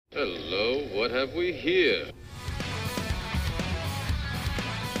Hello, what have we here?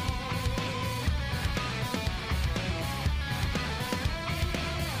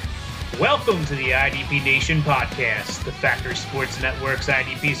 Welcome to the IDP Nation podcast, the Factory Sports Network's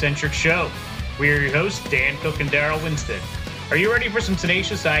IDP-centric show. We're your hosts, Dan Cook and Daryl Winston. Are you ready for some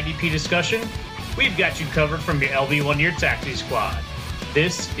tenacious IDP discussion? We've got you covered from your LV1 to your taxi squad.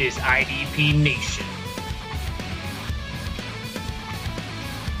 This is IDP Nation.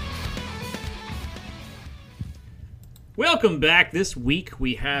 Welcome back. This week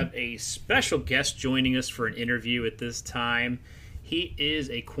we have a special guest joining us for an interview at this time. He is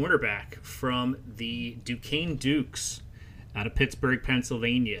a cornerback from the Duquesne Dukes out of Pittsburgh,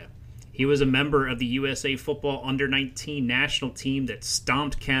 Pennsylvania. He was a member of the USA Football Under-19 national team that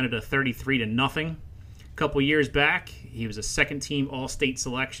stomped Canada 33-0. A couple years back, he was a second-team All-State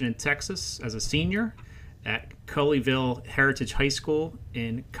selection in Texas as a senior at Colleyville Heritage High School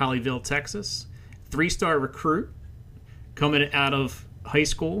in Colleyville, Texas. Three-star recruit coming out of high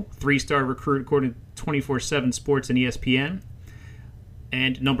school. Three-star recruit according to 24/7 Sports and ESPN.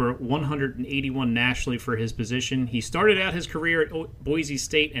 And number 181 nationally for his position. He started out his career at Boise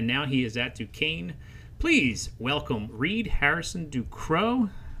State, and now he is at Duquesne. Please welcome Reid Harrison-Ducros.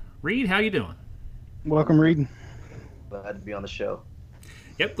 Reid, how you doing? Welcome, Reid. Glad to be on the show.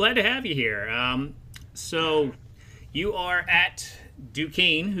 Yep, glad to have you here. So you are at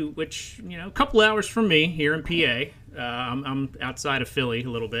Duquesne, which, you know, a couple hours from me here in PA. I'm outside of Philly a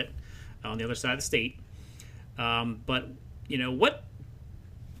little bit, on the other side of the state. But, you know,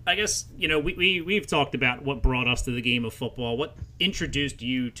 I guess, you know, we've talked about what brought us to the game of football. What introduced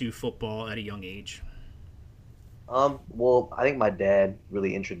you to football at a young age? Well, I think my dad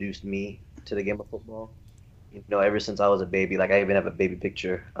really introduced me to the game of football. You know, ever since I was a baby, like I even have a baby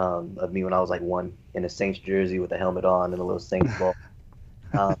picture of me when I was like one in a Saints jersey with a helmet on and a little Saints ball.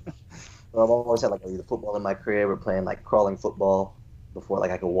 So I've always had like the football in my career. We're playing like crawling football before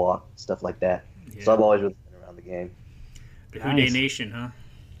like I could walk, stuff like that. Yeah. So I've always really been around the game. The Houday Nation, huh?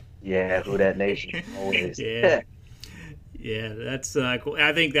 Yeah, who that nation always. Yeah, that's cool.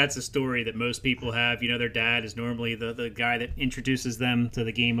 I think that's a story that most people have. You know, their dad is normally the guy that introduces them to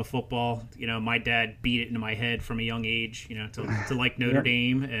the game of football. You know, my dad beat it into my head from a young age, you know, to like Notre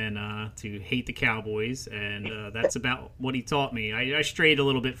Dame and to hate the Cowboys. And that's about what he taught me. I strayed a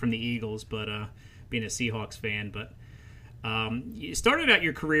little bit from the Eagles, but being a Seahawks fan. But you started out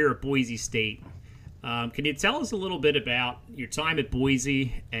your career at Boise State. Can you tell us a little bit about your time at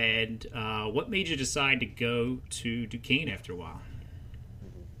Boise and what made you decide to go to Duquesne after a while?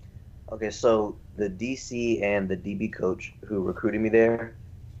 Okay, so the DC and the DB coach who recruited me there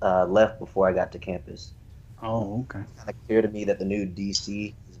left before I got to campus. Oh, okay. It's kind of clear to me that the new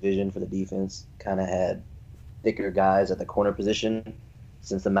DC's vision for the defense kind of had thicker guys at the corner position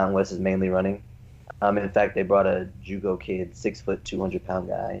since the Mountain West is mainly running. In fact, they brought a JUCO kid, 6 foot, 200-pound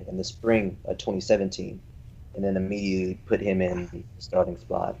guy in the spring of 2017, and then immediately put him in the starting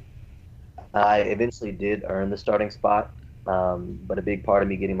spot. I eventually did earn the starting spot, but a big part of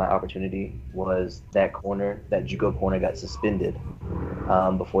me getting my opportunity was that JUCO corner got suspended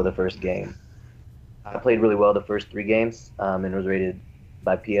before the first game. I played really well the first 3 games and was rated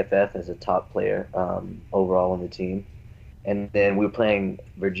by PFF as a top player overall on the team. And then we were playing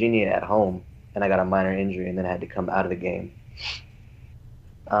Virginia at home, and I got a minor injury, and then I had to come out of the game.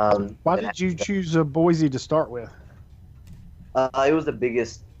 Why did you choose Boise to start with? It was the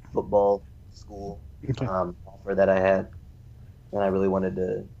biggest football school offer that I had, and I really wanted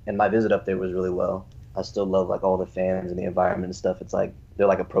to. And my visit up there was really well. I still love like all the fans and the environment and stuff. It's like they're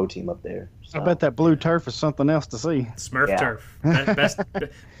like a pro team up there. So. I bet that blue turf is something else to see. Smurf turf,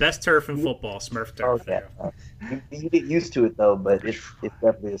 best turf in football. Smurf turf. Oh, yeah. You get used to it though, but it's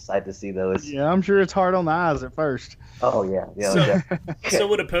definitely a sight to see though. Yeah, I'm sure it's hard on the eyes at first. Oh yeah. So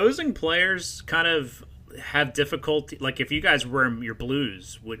would opposing players kind of have difficulty? Like if you guys were in your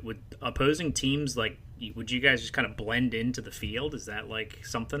blues, would opposing teams would you guys just kind of blend into the field? Is that like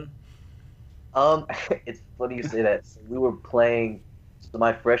something? It's funny you say that. So we were playing. So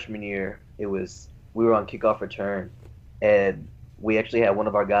my freshman year, we were on kickoff return, and we actually had one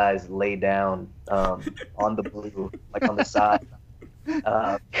of our guys lay down on the blue, like on the side.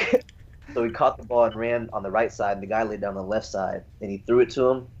 So we caught the ball and ran on the right side, and the guy laid down on the left side, and he threw it to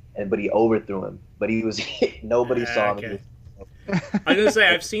him, but he overthrew him. But he was nobody saw him. Okay. I was gonna say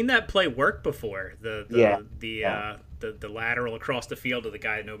I've seen that play work before. The lateral across the field to the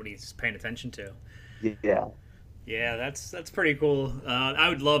guy that nobody's paying attention to. Yeah. Yeah, that's pretty cool. I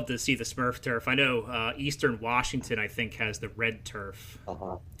would love to see the Smurf turf. I know Eastern Washington, I think, has the red turf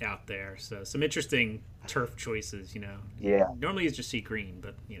Uh-huh. out there. So some interesting turf choices. Yeah. Normally you just see green,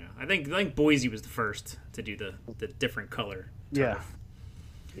 but I think Boise was the first to do the different color Yeah. turf.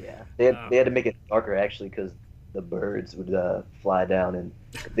 Yeah. They had to make it darker actually because the birds would fly down and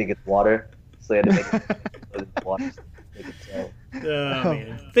think it's water, so they had to make it water so they could tell. Oh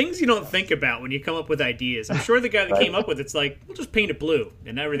man, things you don't think about when you come up with ideas. I'm sure the guy that came up with it's like, we'll just paint it blue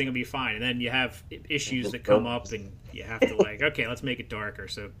and everything will be fine. And then you have issues that come up and you have to okay, let's make it darker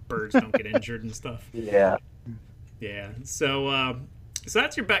so birds don't get injured and stuff. Yeah. Yeah. So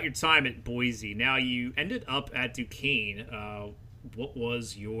that's about your time at Boise. Now you ended up at Duquesne. What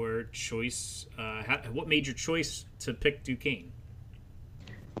was your choice? What made your choice to pick Duquesne?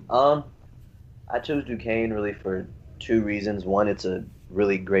 I chose Duquesne really for two reasons. One, it's a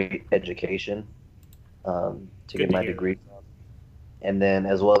really great education to get my degree from. And then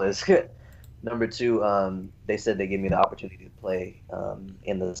as well as number two, they said they gave me the opportunity to play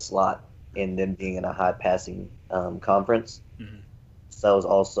in the slot and then being in a high passing conference. Mm-hmm. So that was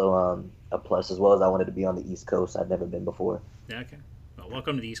also a plus, as well as I wanted to be on the East Coast. I'd never been before. Yeah, okay. Well,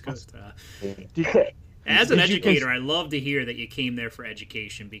 welcome to the East Coast. Did- As an Did you educator, I love to hear that you came there for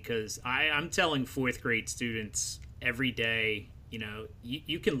education because I'm telling fourth grade students every day,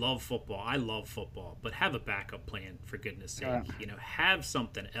 you can love football. I love football, but have a backup plan for goodness sake. Yeah. Have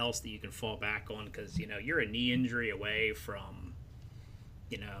something else that you can fall back on because, you're a knee injury away from,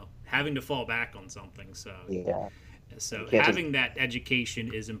 having to fall back on something. So, Yeah. so can't having that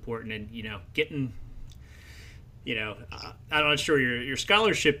education is important and, getting I'm not sure your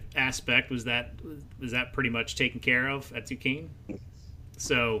scholarship aspect was that pretty much taken care of at Duquesne.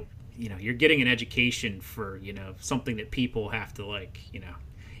 So you're getting an education for something that people have to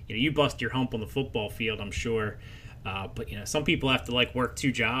you bust your hump on the football field, I'm sure, but some people have to work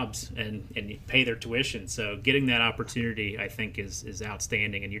two jobs and pay their tuition. So getting that opportunity, I think, is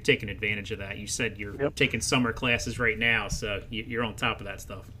outstanding, and you're taking advantage of that. You said you're taking summer classes right now, so you're on top of that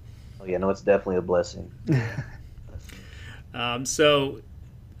stuff. Oh yeah, no, it's definitely a blessing. Daryl,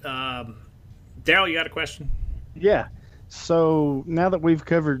 you got a question? Yeah. So now that we've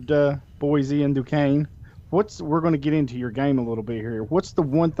covered Boise and Duquesne, we're going to get into your game a little bit here. What's the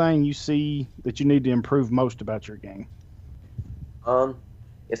one thing you see that you need to improve most about your game?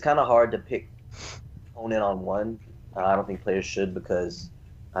 It's kind of hard to hone in on one. I don't think players should because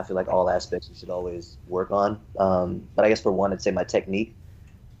I feel like all aspects you should always work on. But I guess for one, I'd say my technique.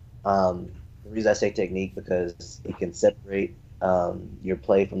 The reason I say technique because it can separate your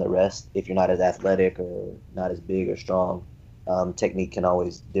play from the rest. If you're not as athletic or not as big or strong, technique can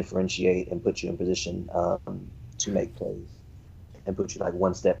always differentiate and put you in position to make plays and put you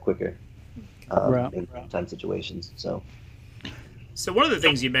one step quicker in time situations. So one of the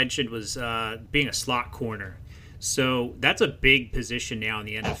things you mentioned was being a slot corner. So that's a big position now in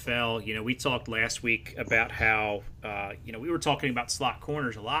the NFL. We talked last week about how, we were talking about slot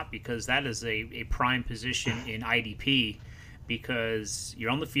corners a lot because that is a prime position in IDP because you're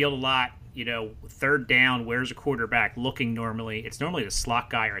on the field a lot. Third down, where's a quarterback looking normally? It's normally the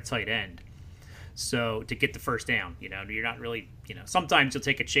slot guy or a tight end. So to get the first down, you're not really, sometimes you'll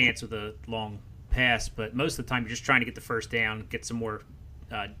take a chance with a long pass, but most of the time you're just trying to get the first down, get some more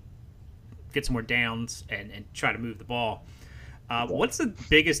downs and try to move the ball. What's the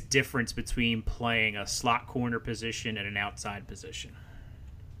biggest difference between playing a slot corner position and an outside position?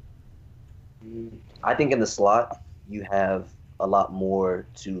 I think in the slot, you have a lot more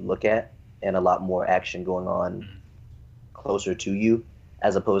to look at and a lot more action going on closer to you,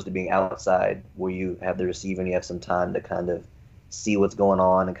 as opposed to being outside where you have the receiver and you have some time to kind of see what's going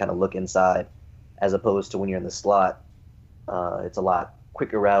on and kind of look inside, as opposed to when you're in the slot, it's a lot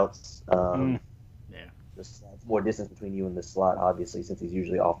quicker routes. There's more distance between you and the slot, obviously, since he's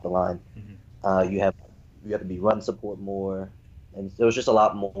usually off the line. You have to be run support more, and there's just a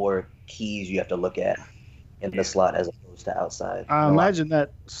lot more keys you have to look at in the slot as opposed to outside. I imagine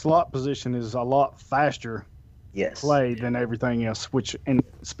that slot position is a lot faster play than everything else, which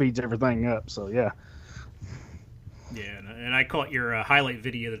speeds everything up. So yeah. Yeah, and I caught your highlight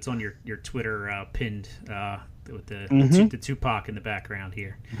video that's on your Twitter pinned with the Tupac in the background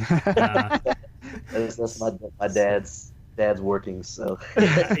here. That's my dad's working. So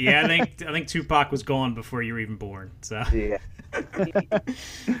yeah, I think Tupac was gone before you were even born. So yeah,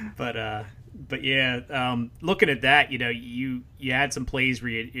 but yeah, looking at that, you had some plays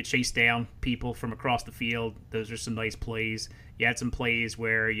where you chased down people from across the field. Those are some nice plays. You had some plays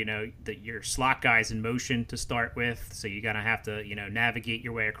where your slot guy's in motion to start with, so you're gonna have to navigate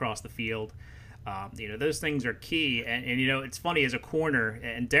your way across the field. Those things are key. And it's funny as a corner,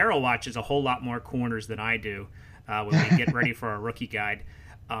 and Daryl watches a whole lot more corners than I do when we get ready for our rookie guide.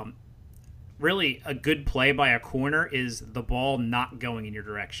 Really, a good play by a corner is the ball not going in your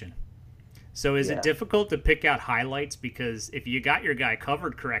direction. So is it difficult to pick out highlights? Because if you got your guy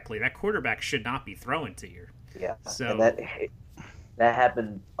covered correctly, that quarterback should not be throwing to you. Yeah, so and that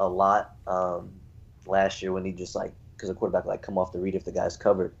happened a lot last year when he just because the quarterback come off the read if the guy's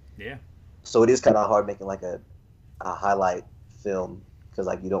covered. Yeah. So it is kind of hard making a highlight film because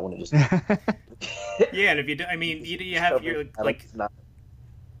you don't want to just. Yeah, and if you do, you have your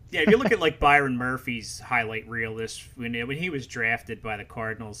Yeah, if you look at Byron Murphy's highlight reel when he was drafted by the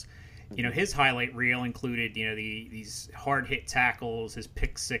Cardinals, his highlight reel included these hard hit tackles, his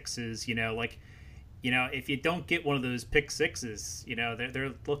pick sixes. If you don't get one of those pick sixes,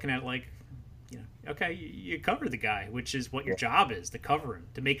 they're looking at okay, you cover the guy, which is what your job is, to cover him,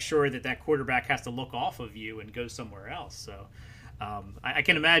 to make sure that quarterback has to look off of you and go somewhere else. So I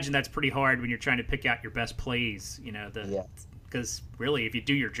can imagine that's pretty hard when you're trying to pick out your best plays. Because really, if you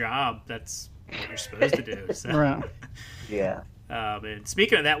do your job, that's what you're supposed to do. So. Right. Yeah. And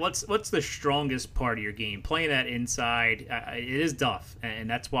speaking of that, what's the strongest part of your game? Playing that inside, it is tough, and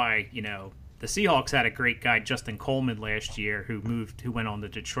that's why the Seahawks had a great guy, Justin Coleman, last year, who went on to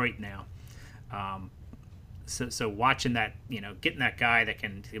Detroit now. So watching that, getting that guy that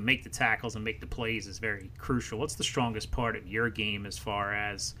can make the tackles and make the plays is very crucial. What's the strongest part of your game as far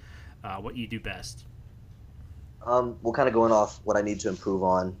as what you do best? Well, kind of going off what I need to improve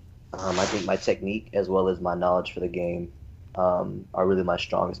on, I think my technique as well as my knowledge for the game are really my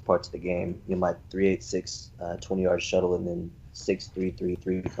strongest parts of the game. My 3-8-6 20-yard shuttle and then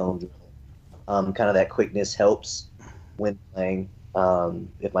 6-3-3 cone drill. Kind of that quickness helps when playing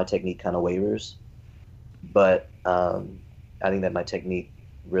if my technique kind of wavers. But I think that my technique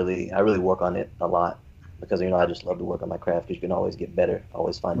I really work on it a lot because I just love to work on my craft because you can always get better,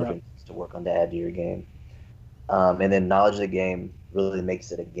 always find different things to work on to add to your game. And then knowledge of the game really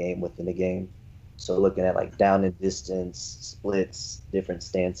makes it a game within a game. So looking at down and distance, splits, different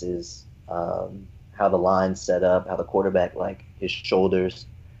stances, how the line's set up, how the quarterback his shoulders,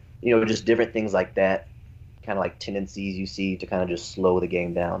 just different things like that, kind of tendencies you see to kind of just slow the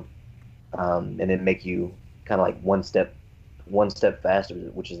game down, and then make you kind of one step faster,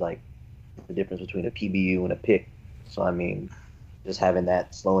 which is the difference between a PBU and a pick. So just having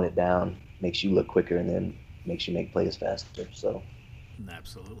that, slowing it down, makes you look quicker and then makes you make plays faster. So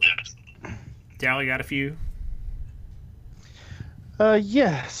absolutely. Dally, got a few?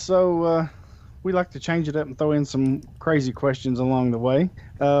 Yeah. So we like to change it up and throw in some crazy questions along the way.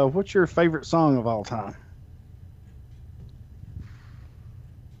 What's your favorite song of all time?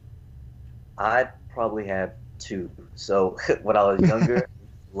 I probably have two. So when I was younger,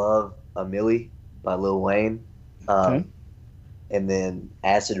 love A Milli by Lil Wayne. Okay. And then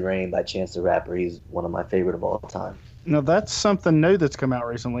Acid Rain by Chance the Rapper. He's one of my favorite of all time. Now, that's something new that's come out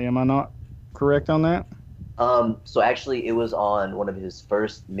recently. Am I not correct on that? So actually, it was on one of his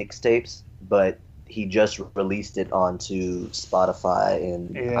first mixtapes, but he just released it onto Spotify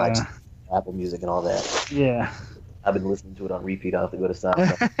and iTunes, Apple Music and all that. Yeah. I've been listening to it on repeat. I'll have to go to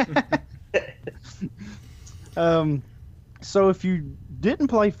SoundCloud. So if you didn't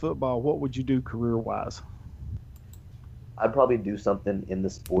play football, what would you do career-wise? I'd probably do something in the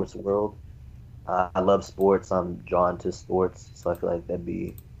sports world. I love sports. I'm drawn to sports, so I feel like that'd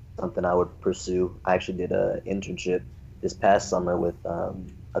be something I would pursue. I actually did an internship this past summer with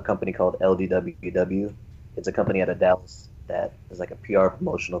a company called LDWW. It's a company out of Dallas that is a PR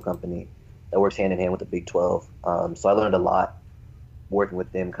promotional company that works hand in hand with the Big 12. So I learned a lot working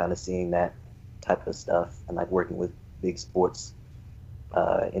with them, kind of seeing that type of stuff and working with big sports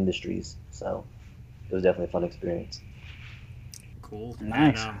industries. So it was definitely a fun experience. Cool.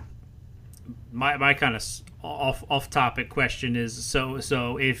 Nice. And, my kind of off topic question is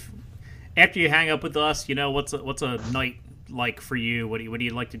so if after you hang up with us, what's a night like for you? What do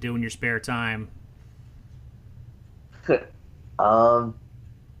you like to do in your spare time?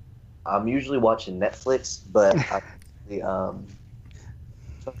 I'm usually watching Netflix, but I'm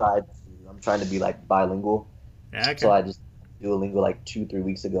trying to be bilingual. Okay. So I just Duolingo 2-3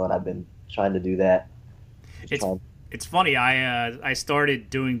 weeks ago, and I've been trying to do that. It's funny. I started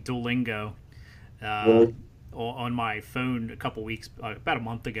doing Duolingo Really? on my phone a couple weeks, about a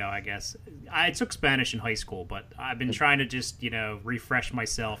month ago, I guess. I took Spanish in high school, but I've been trying to just refresh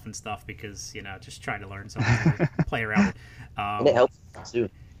myself and stuff because just trying to learn something, to play around with. And it helps too.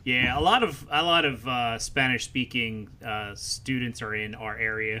 Yeah, a lot of Spanish speaking students are in our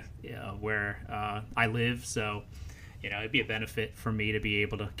area where I live, so it'd be a benefit for me to be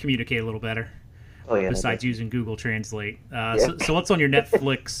able to communicate a little better. Oh yeah. besides using Google Translate. So what's on your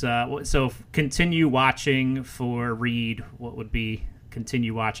Netflix? So continue watching for Reid. What would be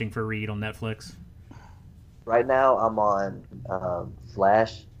continue watching for Reid on Netflix? Right now, I'm on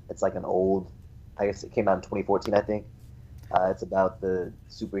Flash. It's like an old. I guess it came out in 2014, I think. It's about the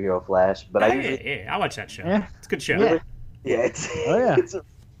superhero Flash. But I watch that show. Yeah. It's a good show. Yeah. it's Oh,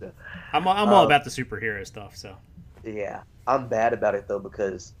 yeah. I'm all about the superhero stuff. So yeah. I'm bad about it though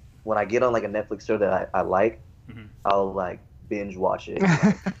because when I get on like a Netflix show that I like, I'll like binge watch it.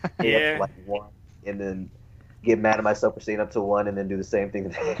 Yeah. Like one, and then get mad at myself for staying up till 1, and then do the same thing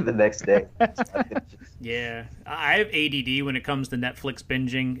the next day. Yeah, I have ADD when it comes to Netflix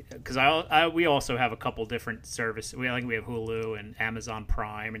binging because we also have a couple different services. We have Hulu and Amazon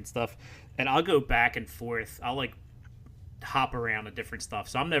Prime and stuff, and I'll go back and forth. I'll like hop around to different stuff,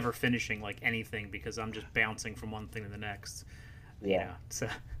 so I'm never finishing like anything because I'm just bouncing from one thing to the next. Yeah. So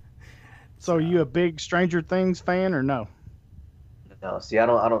are you a big Stranger Things fan or no? No, see, I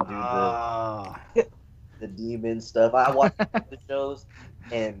don't do the demon stuff. I watched the shows,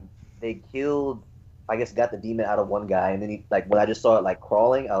 and they killed. I guess got the demon out of one guy, and then he like when I just saw it like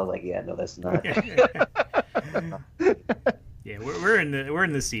crawling, I was like, yeah, no, that's not. Yeah, we're in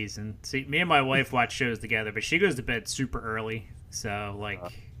the season. See, me and my wife watch shows together, but she goes to bed super early, so like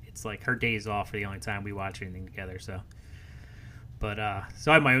it's like her days off are the only time we watch anything together. So, but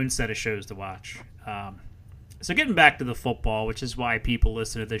so I have my own set of shows to watch. So getting back to the football, which is why people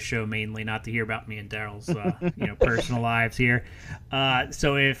listen to this show mainly, not to hear about me and Daryl's personal lives here.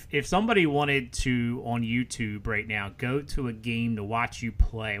 So if somebody wanted to on YouTube right now go to a game to watch you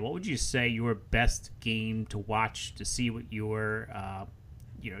play, what would you say your best game to watch to see what your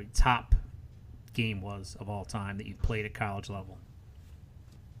top game was of all time that you played at college level?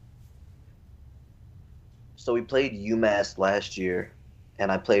 So we played UMass last year,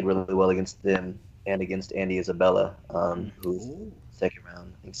 and I played really well against them. And against Andy Isabella, who's second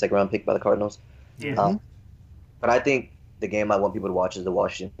round pick by the Cardinals. Yeah. But I think the game I want people to watch is the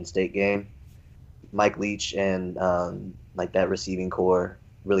Washington State game. Mike Leach and like that receiving core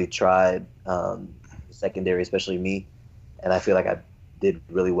really tried secondary, especially me, and I feel like I did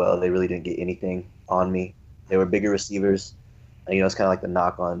really well. They really didn't get anything on me. They were bigger receivers. It's kind of like the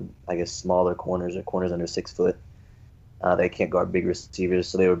knock on, I guess, smaller corners or corners under 6 foot. They can't guard big receivers,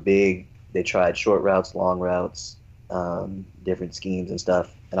 so they were big. They tried short routes, long routes, different schemes and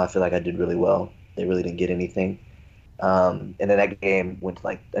stuff, and I feel like I did really well. They really didn't get anything. And then that game went to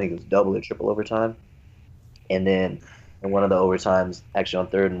I think it was double or triple overtime. And then in one of the overtimes, actually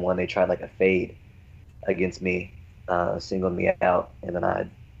on 3rd and 1, they tried like a fade against me, singled me out, and then I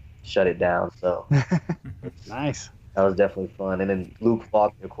shut it down. So nice. That was definitely fun. And then Luke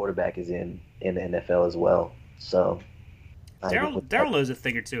Falk, their quarterback, is in the NFL as well. So Daryl knows a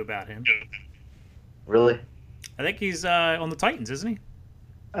thing or two about him. Really? I think he's on the Titans, isn't he?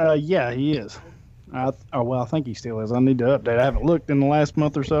 Yeah, he is. I think he still is. I need to update. I haven't looked in the last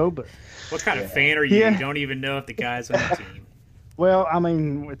month or so, but what kind of fan are you? You don't even know if the guy's on the team. Well, I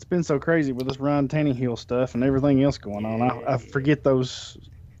mean, it's been so crazy with this Ryan Tannehill stuff and everything else going on. I forget those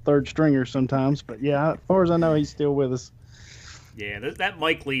third stringers sometimes, but yeah, as far as I know, he's still with us. Yeah, that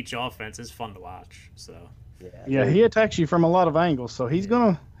Mike Leach offense is fun to watch. So. Yeah, he attacks you from a lot of angles, so he's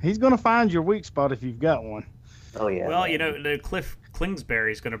gonna find your weak spot if you've got one. Oh yeah. Well, the Cliff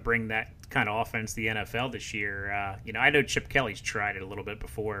Kingsbury is going to bring that kind of offense to the NFL this year. I know Chip Kelly's tried it a little bit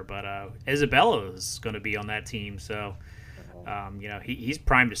before, but Isabella is going to be on that team, so he's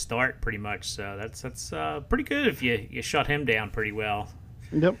primed to start pretty much. So that's pretty good if you shut him down pretty well.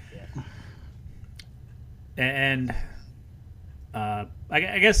 Yep. And.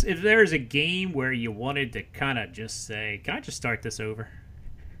 I guess if there's a game where you wanted to kind of just say, can I just start this over?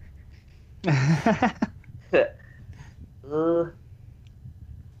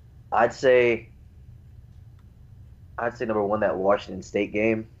 I'd say number one, that Washington State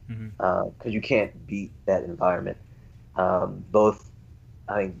game, because you can't beat that environment. I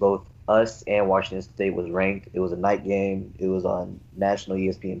think both us and Washington State was ranked. It was a night game. It was on national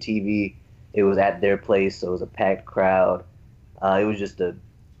ESPN TV. It was at their place, so it was a packed crowd. It was just a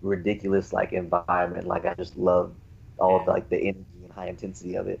ridiculous environment. I just loved all of the energy and high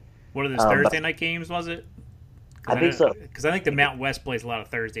intensity of it. One of those Thursday night games, was it? I think so. Because I think the Mountain West plays a lot of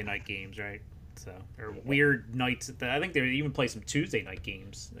Thursday night games, right? So weird nights. I think they even play some Tuesday night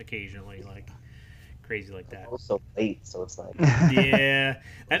games occasionally, crazy like that. Also late, so it's yeah,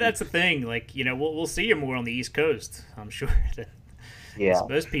 that's the thing. We'll see you more on the East Coast, I'm sure. Yeah.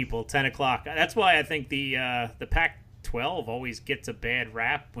 Most people 10 o'clock. That's why I think the Pac-12 always gets a bad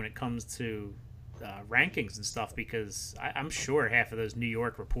rap when it comes to rankings and stuff because I'm sure half of those New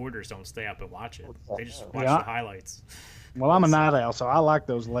York reporters don't stay up and watch it. They just watch the highlights. Well, I'm a night owl, so I like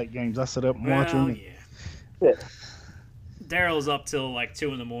those late games. I sit up and watch them. Yeah. Daryl's up till like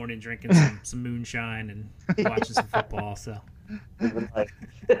 2 a.m. drinking some moonshine and watching some football. So,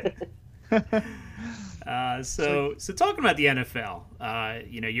 so talking about the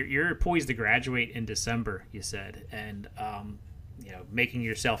NFL, you're poised to graduate in December, you said, and making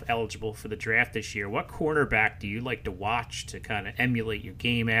yourself eligible for the draft this year. What cornerback do you like to watch to kind of emulate your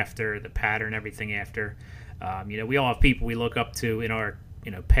game after, the pattern, everything after? We all have people we look up to in our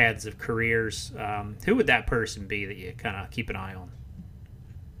paths of careers. Who would that person be that you kind of keep an eye on?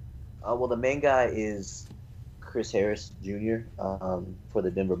 Well, the main guy is Chris Harris Jr. For the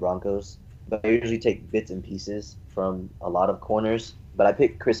Denver Broncos. But I usually take bits and pieces from a lot of corners. But I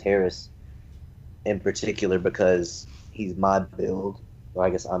picked Chris Harris in particular because he's my build. Or I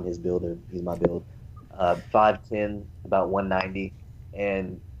guess I'm his builder. He's my build. 5'10", about 190.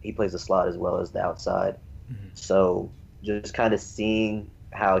 And he plays the slot as well as the outside. Mm-hmm. So just kind of seeing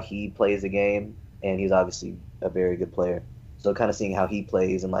how he plays the game, and he's obviously a very good player. So kind of seeing how he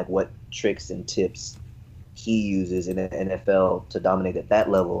plays and like what tricks and tips he uses in the NFL to dominate at that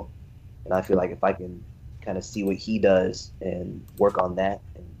level. And I feel like if I can kind of see what he does and work on that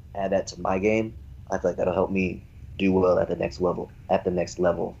and add that to my game, I feel like that'll help me do well at the next level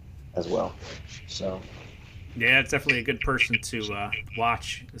as well. So. Yeah, it's definitely a good person to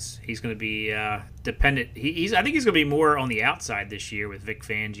watch. He's going to be dependent. I think he's going to be more on the outside this year with Vic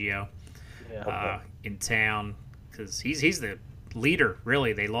Fangio in town because he's the leader.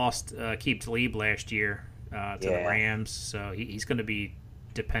 Really, they lost Keith Tlaib last year to the Rams, so he's going to be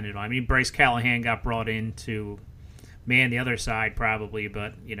dependent on. I mean, Bryce Callahan got brought in to man the other side probably,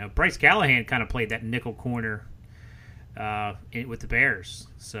 but Bryce Callahan kind of played that nickel corner with the Bears,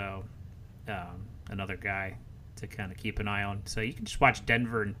 so. Another guy to kind of keep an eye on. So you can just watch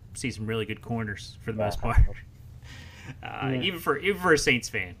Denver and see some really good corners for the most part. Even for a Saints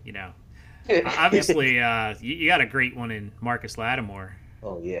fan, Obviously, you got a great one in Marcus Lattimore.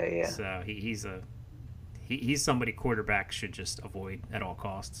 Oh yeah. So he's somebody quarterbacks should just avoid at all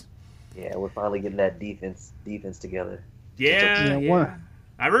costs. Yeah, we're finally getting that defense together. Yeah.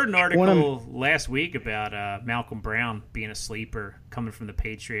 I wrote an article last week about Malcolm Brown being a sleeper coming from the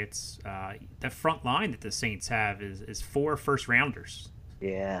Patriots. The front line that the Saints have is 4 first-rounders.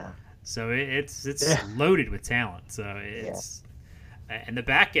 Yeah. So it's loaded with talent. So it's and the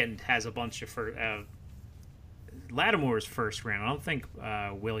back end has a bunch of Lattimore's first round. I don't think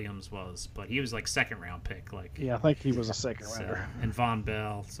Williams was, but he was like second-round pick. I think he was a second-rounder. And Von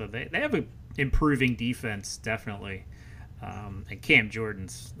Bell. So they have a improving defense definitely. And Cam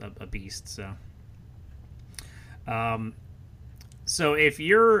Jordan's a beast. So if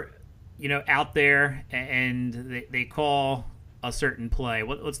you're, out there and they call a certain play,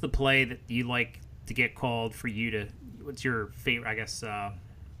 what's the play that you like to get called for you to? What's your favorite? I guess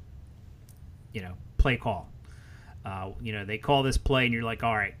play call. They call this play and you're like,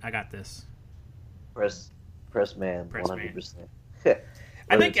 all right, I got this. Press man, 100%.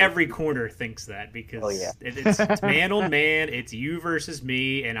 I think every corner thinks that because it's man on man. It's you versus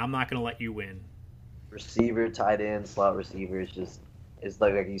me, and I'm not going to let you win. Receiver, tight end, slot receiver. It's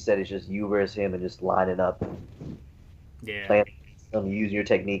like you said. It's just you versus him, and just lining up. Playing using your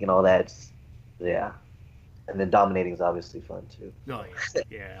technique and all that. And then dominating is obviously fun too. Oh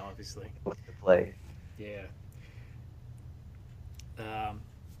yeah, obviously. The play. Yeah.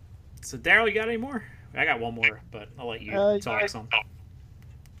 So Daryl, you got any more? I got one more, but I'll let you talk some.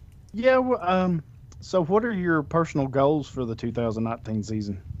 Yeah, so what are your personal goals for the 2019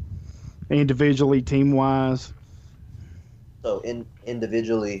 season? Individually, team-wise? So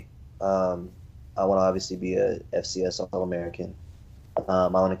individually, I want to obviously be a FCS All-American. I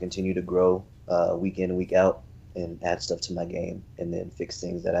want to continue to grow week in, week out, and add stuff to my game, and then fix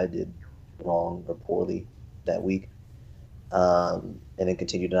things that I did wrong or poorly that week. And then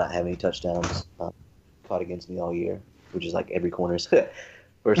continue to not have any touchdowns caught against me all year, which is like every corner's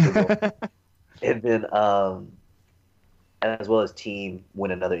first of all. And then, as well as team, win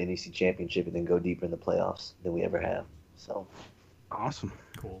another NEC championship and then go deeper in the playoffs than we ever have. So awesome,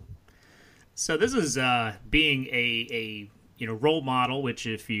 cool. So this is being a role model, which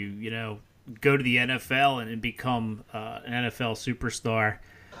if you go to the NFL and become an NFL superstar,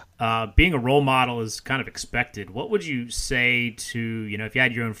 being a role model is kind of expected. What would you say to, if you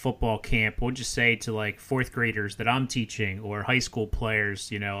had your own football camp, what would you say to like fourth graders that I'm teaching or high school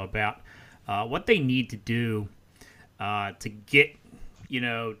players, about what they need to do to get,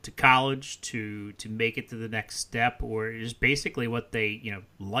 to college, to make it to the next step, or just basically what they,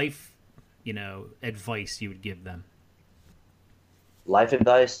 life advice you would give them? Life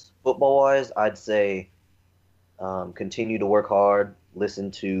advice, football-wise, I'd say continue to work hard,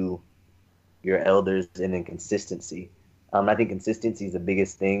 listen to your elders, and then consistency. I think consistency is the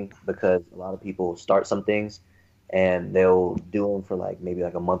biggest thing because a lot of people start some things and they'll do them for maybe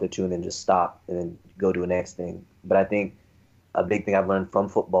a month or two and then just stop and then go to the next thing. But I think a big thing I've learned from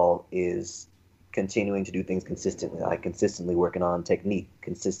football is continuing to do things consistently, like consistently working on technique,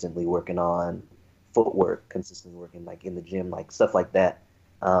 consistently working on footwork, consistently working in the gym, stuff like that.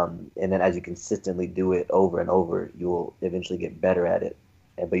 And then as you consistently do it over and over, you'll eventually get better at it.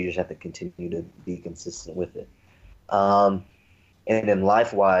 But you just have to continue to be consistent with it. And then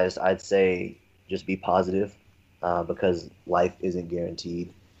life-wise, I'd say just be positive because life isn't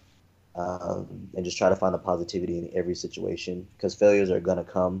guaranteed. And just try to find the positivity in every situation because failures are going to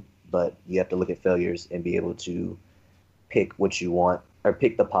come, but you have to look at failures and be able to pick what you want or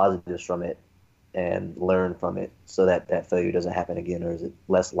pick the positives from it and learn from it so that that failure doesn't happen again or is it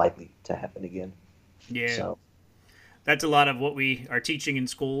less likely to happen again. Yeah. So that's a lot of what we are teaching in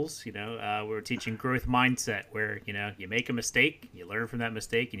schools. We're teaching growth mindset where, you make a mistake, you learn from that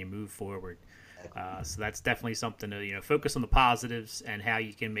mistake, and you move forward. So that's definitely something to, focus on the positives and how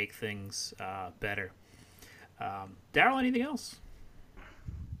you can make things better. Daryl, anything else?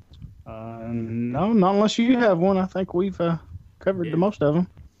 No, not unless you have one. I think we've covered the most of them.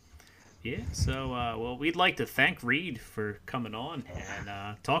 Yeah, so, we'd like to thank Reid for coming on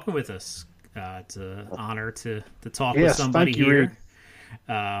and talking with us. It's an honor to talk with somebody here.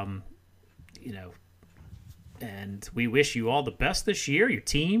 And we wish you all the best this year, your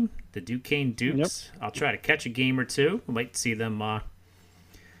team, the Duquesne Dukes. Yep. I'll try to catch a game or two. We might see them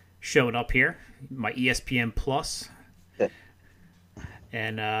showing up here, my ESPN Plus.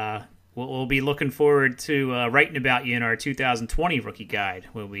 And we'll be looking forward to writing about you in our 2020 rookie guide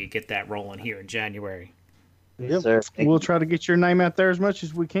when we get that rolling here in January. Yep. Sir. We'll try to get your name out there as much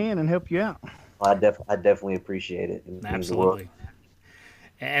as we can and help you out. I definitely appreciate it. Absolutely.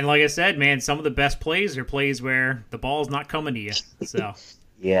 And like I said, man, some of the best plays are plays where the ball's not coming to you. So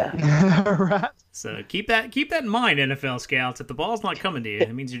yeah. Right. So keep that in mind, NFL scouts. If the ball's not coming to you,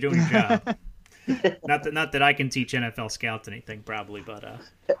 it means you're doing your job. Not that I can teach NFL scouts anything, probably, but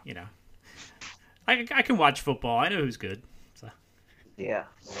I can watch football. I know who's good. So yeah.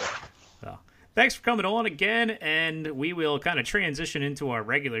 So thanks for coming on again, and we will kind of transition into our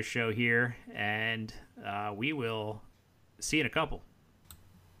regular show here, and we will see you in a couple.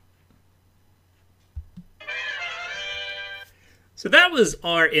 So that was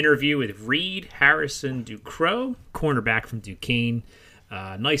our interview with Reid Harrison-Ducros, cornerback from Duquesne.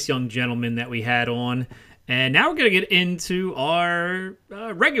 Nice young gentleman that we had on. And now we're going to get into our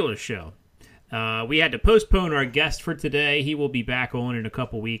regular show. We had to postpone our guest for today. He will be back on in a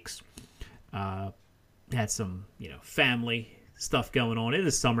couple weeks. Had some, family stuff going on. It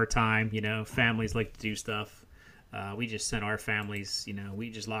is summertime, families like to do stuff. We just sent our families, we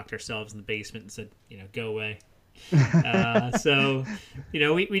just locked ourselves in the basement and said, go away. So,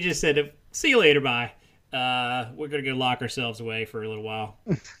 we just said, see you later, bye. We're going to go lock ourselves away for a little while.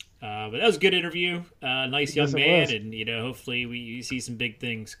 But that was a good interview. Nice young man, and, hopefully we see some big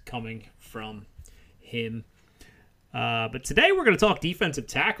things coming from him. But today we're going to talk defensive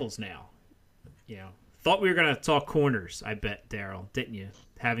tackles now. Thought we were going to talk corners, I bet, Daryl, didn't you?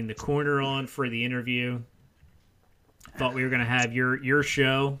 Having the corner on for the interview. Thought we were going to have your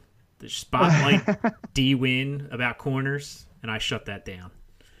show, the Spotlight D-Win about corners, and I shut that down.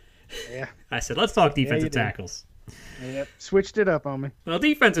 Yeah. I said, let's talk defensive tackles. Yep. Switched it up on me. Well,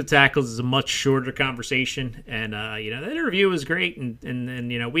 defensive tackles is a much shorter conversation, and, that interview was great,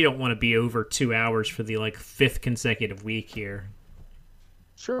 and we don't want to be over 2 hours for the, fifth consecutive week here.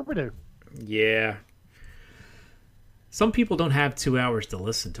 Sure we do. Yeah. Some people don't have 2 hours to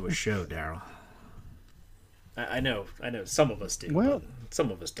listen to a show, Daryl. I know some of us do, but some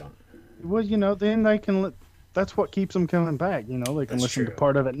of us don't. Well, then they can that's what keeps them coming back. They can That's listen true. to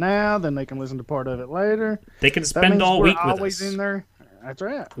part of it now, then they can listen to part of it later. They can spend all week with us. We're always in there. That's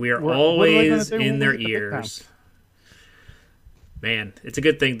right. We are always in their ears. Man, it's a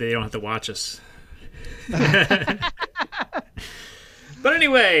good thing they don't have to watch us. But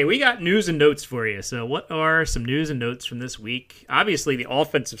anyway, we got news and notes for you. So what are some news and notes from this week? Obviously, the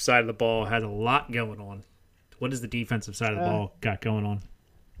offensive side of the ball has a lot going on. What does the defensive side of the ball got going on?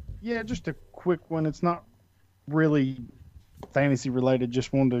 Yeah, just a quick one. It's not really fantasy related.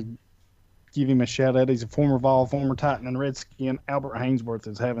 Just wanted to give him a shout out. He's a former Vol, former Titan and Redskin. Albert Hainsworth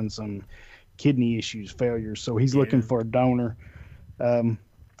is having some kidney issues, failures. So he's looking for a donor.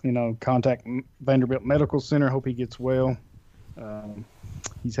 Contact Vanderbilt Medical Center. Hope he gets well.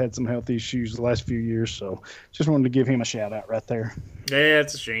 He's had some health issues the last few years, so just wanted to give him a shout out right there. Yeah,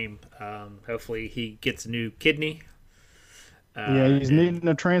 it's a shame. Hopefully he gets a new kidney. Yeah, he's needing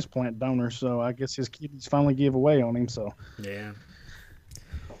a transplant donor, so I guess his kidneys finally give away on him. So yeah.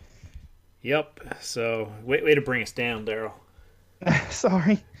 Yep. So way to bring us down, Daryl.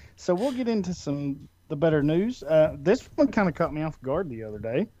 sorry. So we'll get into the better news. This one kind of caught me off guard the other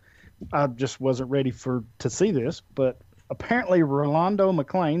day. I just wasn't ready to see this, but apparently Rolando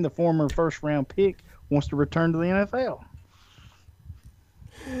McClain, the former first-round pick, wants to return to the NFL.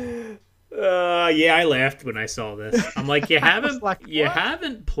 Yeah, I laughed when I saw this. I'm like, you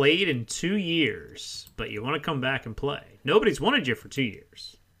haven't played in 2 years, but you want to come back and play. Nobody's wanted you for 2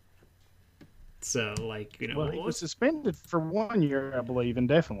 years. So, like, you know, well, he was suspended for 1 year, I believe,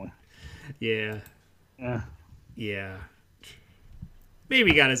 indefinitely. Yeah. Yeah.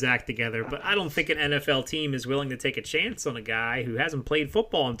 Maybe he got his act together, but I don't think an NFL team is willing to take a chance on a guy who hasn't played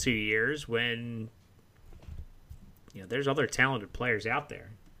football in 2 years when, you know, there's other talented players out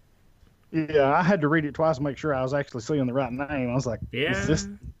there. Yeah, I had to read it twice to make sure I was actually seeing the right name. I was like, yeah. Is this...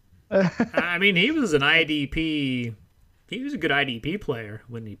 I mean, he was an IDP. He was a good IDP player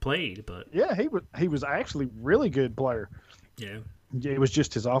when he played, but yeah, he was actually really good player. Yeah. It was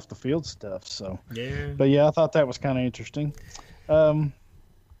just his off the field stuff. So yeah. But yeah, I thought that was kind of interesting.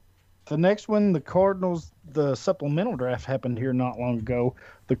 The next one, the Cardinals, the supplemental draft happened here not long ago.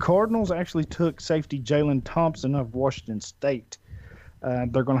 The Cardinals actually took safety Jalen Thompson of Washington State.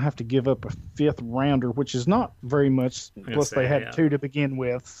 They're going to have to give up a fifth rounder, which is not very much. Plus, they had two to begin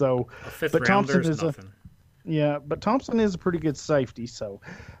with. So, a fifth but rounder Thompson is nothing. But Thompson is a pretty good safety. So,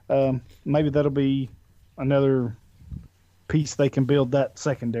 maybe that'll be another piece they can build that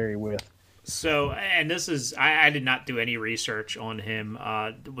secondary with. So, and this is, I did not do any research on him.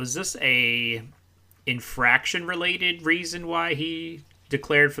 Was this a infraction-related reason why he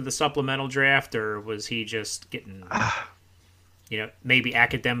declared for the supplemental draft, or was he just getting, you know, maybe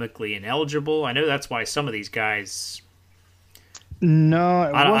academically ineligible? I know that's why some of these guys... No,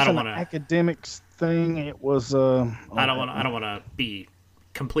 it wasn't an academics thing. It was... I don't want to be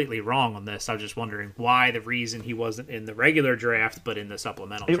completely wrong on this. I was just wondering why the reason he wasn't in the regular draft but in the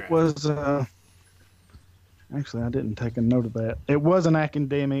supplemental draft. It was actually I didn't take a note of that. It was an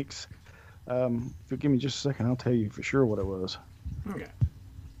academics. If you give me just a second, I'll tell you for sure what it was. Okay.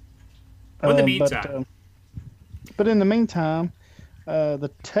 In the meantime, but in the meantime,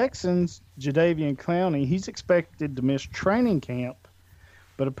 the Texans, Jadeveon Clowney, he's expected to miss training camp.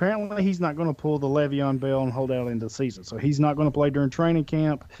 But apparently he's not going to pull the Le'Veon Bell and hold out into the season. So he's not going to play during training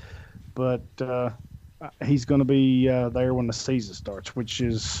camp, but he's going to be there when the season starts, which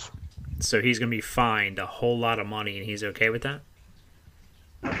is... So he's going to be fined a whole lot of money, and he's okay with that?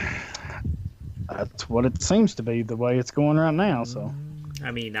 That's what it seems to be, the way it's going right now. So,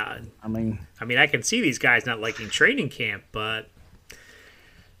 I mean, I can see these guys not liking training camp, but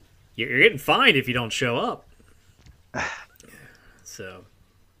you're getting fined if you don't show up. So...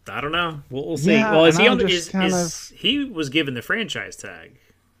 I don't know. We'll see. Yeah, well, he was given the franchise tag?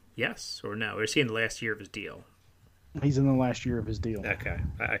 Yes or no? Or is he in the last year of his deal? He's in the last year of his deal. Okay.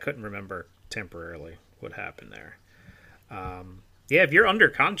 I couldn't remember temporarily what happened there. Yeah, if you're under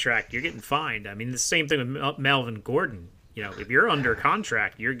contract, you're getting fined. I mean, the same thing with Melvin Gordon. You know, if you're under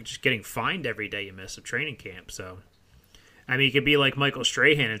contract, you're just getting fined every day you miss a training camp. So, I mean, you could be like Michael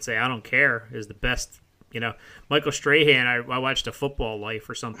Strahan and say, I don't care, is the best. You know, Michael Strahan, I watched a Football Life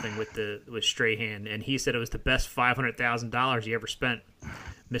or something with Strahan, and he said it was the best $500,000 he ever spent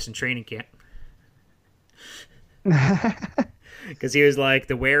missing training camp. Because he was like,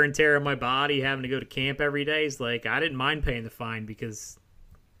 the wear and tear of my body, having to go to camp every day, is like, I didn't mind paying the fine because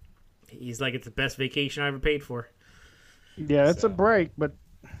he's like, it's the best vacation I ever paid for. Yeah, it's a break, but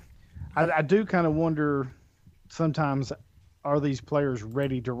I do kind of wonder sometimes, are these players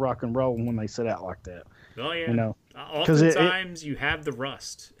ready to rock and roll when they sit out like that? Oh, yeah. You know, oftentimes you have the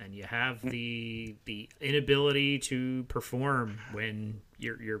rust and you have the inability to perform when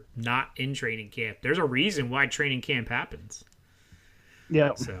you're not in training camp. There's a reason why training camp happens.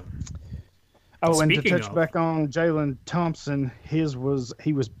 Yeah. So. And to touch back on Jalen Thompson, he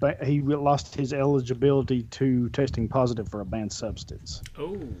lost his eligibility to testing positive for a banned substance.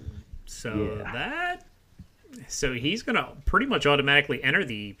 Oh, so yeah. So he's going to pretty much automatically enter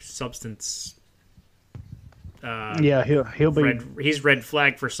the substance. He'll be. He's red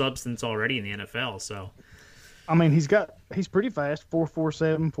flagged for substance already in the NFL. So, I mean, he's pretty fast.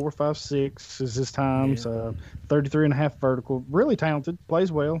 4.47, 4.56 is his times. 33.5 vertical. Really talented.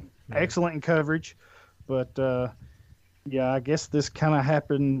 Plays well. Excellent in coverage. But I guess this kind of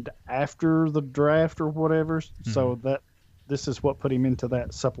happened after the draft or whatever. So this is what put him into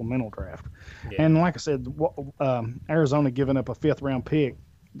that supplemental draft. Yeah. And like I said, Arizona giving up a 5th-round pick,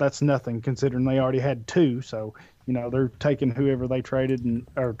 that's nothing considering they already had 2. So, they're taking whoever they traded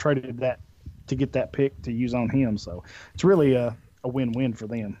or traded that to get that pick to use on him. So it's really a win-win for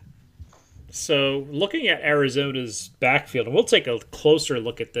them. So looking at Arizona's backfield, and we'll take a closer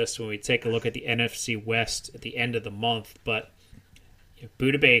look at this when we take a look at the NFC West at the end of the month, but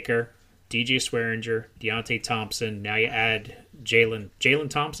Budda Baker, DJ Swearinger, Deontay Thompson, now you add Jalen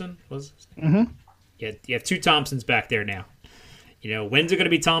Thompson, was his name? Mm-hmm. You have 2 Thompsons back there now. When's it going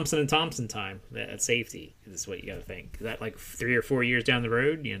to be Thompson and Thompson time at safety? Is what you got to think. Is that like 3 or 4 years down the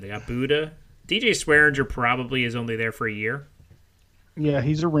road? They got Budda. DJ Swearinger probably is only there for a year. Yeah,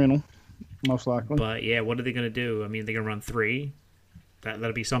 he's a rental, most likely. But, yeah, what are they going to do? I mean, they're going to run 3.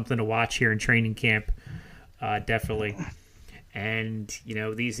 That'll be something to watch here in training camp, definitely. And,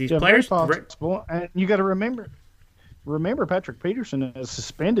 these players... Possible. And you got to remember Patrick Peterson is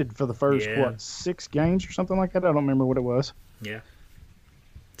suspended for the first, 6 games or something like that? I don't remember what it was. Yeah.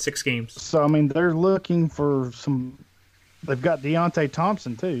 6 games. So, I mean, they're looking for some... They've got Deontay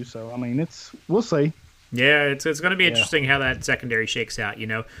Thompson, too. So, I mean, we'll see. Yeah, it's going to be interesting how that secondary shakes out,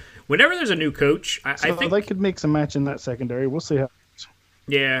 Whenever there's a new coach, I think... they could mix and match in that secondary. We'll see how...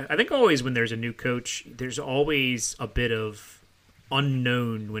 Yeah, I think always when there's a new coach, there's always a bit of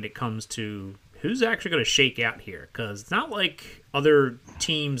unknown when it comes to who's actually going to shake out here. Because it's not like other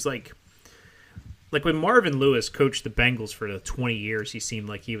teams, like when Marvin Lewis coached the Bengals for the 20 years, he seemed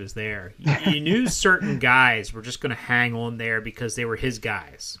like he was there. You knew certain guys were just going to hang on there because they were his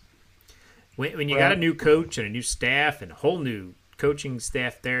guys. When you got a new coach and a new staff and a whole new coaching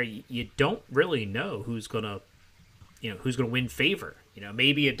staff there, you don't really know who's going to win favor.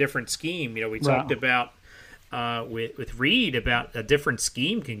 Maybe a different scheme. We talked about with Reid about a different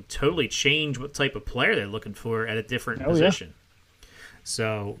scheme can totally change what type of player they're looking for at a different position. Yeah.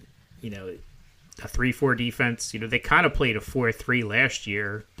 So, a 3-4 defense. They kind of played a 4-3 last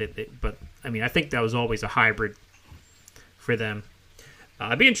year, but I mean, I think that was always a hybrid for them.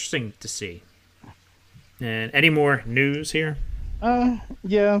 It'd be interesting to see. And any more news here?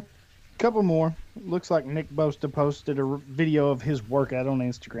 Yeah, a couple more. Looks like Nick Bosa posted a video of his workout on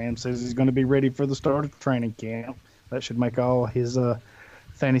Instagram. Says he's going to be ready for the start of training camp. That should make all his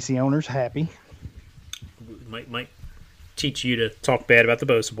fantasy owners happy. Might teach you to talk bad about the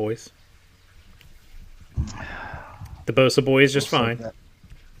Bosa boys. The Bosa boys just fine.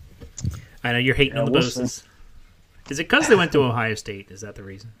 I know you're hating on the Bosas. Is it because they went to Ohio State? Is that the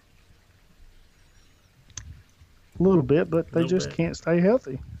reason? A little bit, but they just can't stay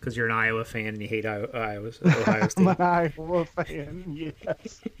healthy. Because you're an Iowa fan and you hate Ohio State. I'm an Iowa fan,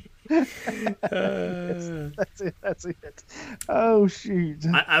 yes. That's it. Oh, shoot.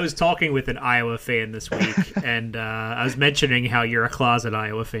 I was talking with an Iowa fan this week, and I was mentioning how you're a closet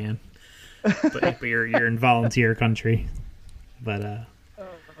Iowa fan. But you're in volunteer country. But, yeah.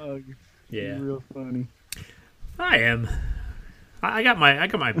 You're real funny. I am. I got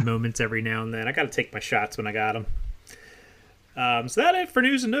my moments every now and then. I got to take my shots when I got them. Is that it for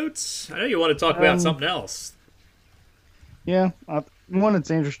news and notes? I know you want to talk about something else. Yeah, one that's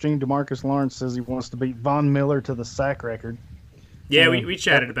interesting. DeMarcus Lawrence says he wants to beat Von Miller to the sack record. Yeah, we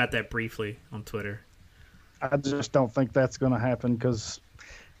chatted about that briefly on Twitter. I just don't think that's going to happen because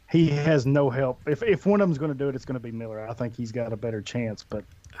he has no help. If one of them's going to do it, it's going to be Miller. I think he's got a better chance, but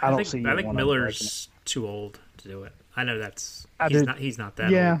I think Miller's too old to do it. I know he's not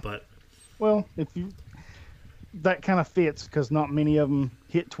that old, but well, that kind of fits because not many of them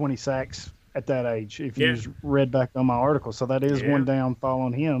hit 20 sacks at that age. If you just read back on my article, so that is one downfall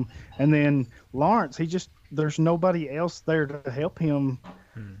on him. And then Lawrence, there's nobody else there to help him,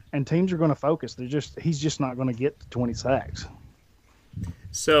 and teams are going to focus. He's just not going to get to 20 sacks.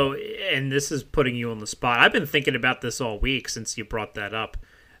 So, and this is putting you on the spot. I've been thinking about this all week since you brought that up,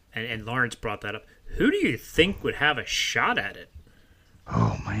 and Lawrence brought that up. Who do you think would have a shot at it?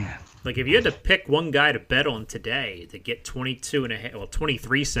 Oh, man. Like, if you had to pick one guy to bet on today to get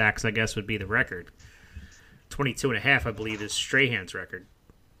 23 sacks, I guess, would be the record. 22.5, I believe, is Strahan's record.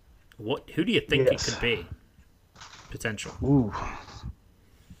 Who do you think it could be? Potential. Ooh.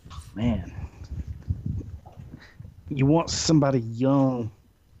 Man. You want somebody young.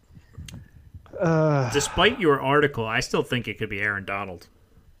 Despite your article, I still think it could be Aaron Donald.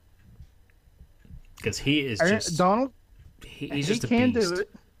 Because he is just... Donald? He's just a can beast. Do it.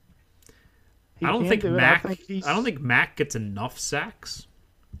 I don't think Mac gets enough sacks.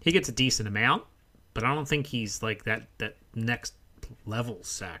 He gets a decent amount, but I don't think he's like that next level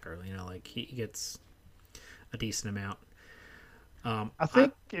sacker. Like he gets a decent amount. I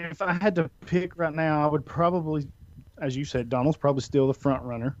think if I had to pick right now, I would probably as you said, Donald's probably still the front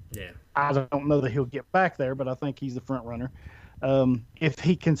runner. Yeah. I don't know that he'll get back there, but I think he's the front runner. If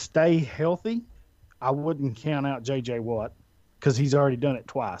he can stay healthy, I wouldn't count out J.J. Watt because he's already done it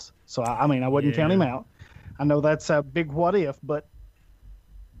twice. So, I wouldn't count him out. I know that's a big what if, but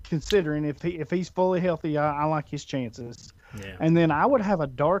considering if he's fully healthy, I like his chances. Yeah. And then I would have a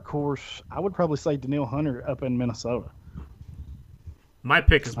dark horse. I would probably say Daniil Hunter up in Minnesota. My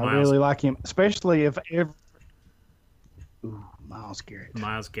pick is Miles. I really like him, especially if Myles Garrett.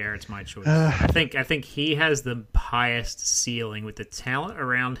 Myles Garrett's my choice. I think he has the highest ceiling with the talent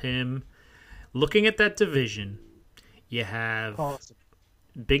around him. Looking at that division, you have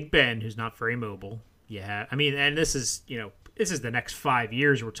Big Ben, who's not very mobile. You have, and this is the next 5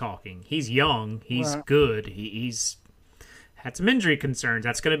 years we're talking. He's young. He's good. He's had some injury concerns.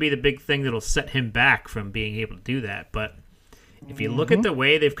 That's going to be the big thing that'll set him back from being able to do that. But if you look at the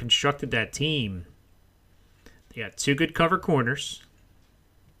way they've constructed that team, they got 2 good cover corners.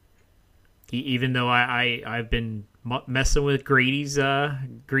 Even though I've been messing with Grady's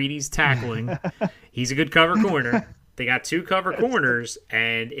tackling, he's a good cover corner. They got 2 cover corners,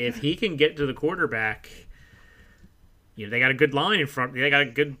 and if he can get to the quarterback, they got a good line in front. They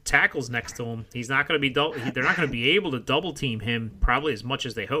got good tackles next to him. He's not going to be they're not going to be able to double team him probably as much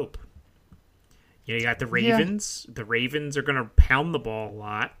as they hope. You got the Ravens. Yeah. The Ravens are going to pound the ball a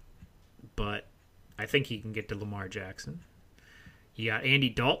lot, but I think he can get to Lamar Jackson. You got Andy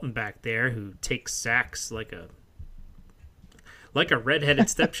Dalton back there who takes sacks like a redheaded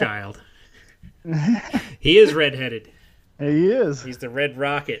stepchild. He is redheaded. He is. He's the Red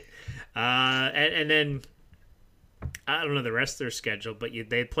Rocket. And then I don't know the rest of their schedule, but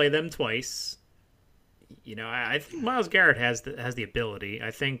they play them twice. I think Myles Garrett has the ability.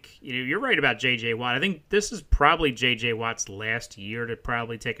 I think you're right about J.J. Watt. I think this is probably J.J. Watt's last year to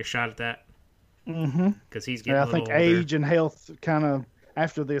probably take a shot at that. Because he's getting a little older. Age and health kind of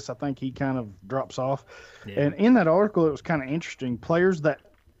after this. I think he kind of drops off. Yeah. And in that article, it was kind of interesting. Players that,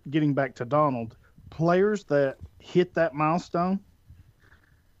 getting back to Donald, players that hit that milestone,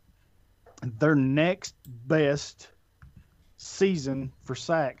 their next best season for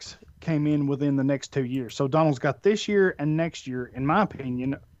sacks came in within the next 2 years. So Donald's got this year and next year, in my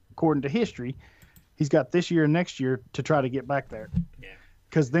opinion, according to history, he's got this year and next year to try to get back there. Yeah.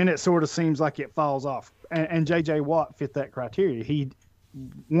 Because then it sort of seems like it falls off. And J.J. Watt fit that criteria.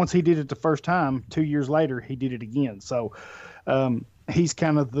 Once he did it the first time, 2 years later, he did it again. So he's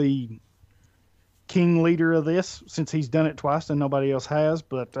kind of the king leader of this since he's done it twice and nobody else has.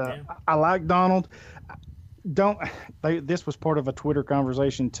 But I like Donald. This was part of a Twitter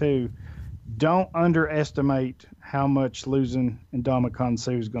conversation too. Don't underestimate how much losing Ndamukong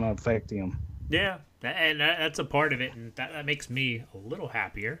Suh is going to affect him. Yeah, and that's a part of it, and that makes me a little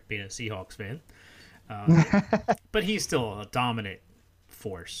happier being a Seahawks fan. But he's still a dominant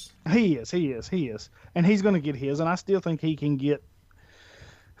force. He is, and he's going to get his. And I still think he can get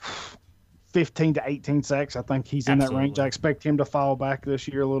 15 to 18 sacks. I think he's in that range. I expect him to fall back this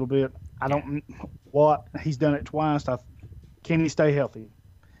year a little bit. I don't what he's done it twice. Can he stay healthy?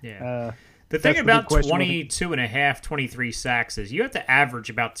 Yeah. The thing about 22 and a half, 23 sacks is you have to average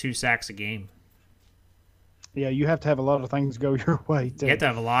about 2 sacks a game. Yeah, you have to have a lot of things go your way, too. You have to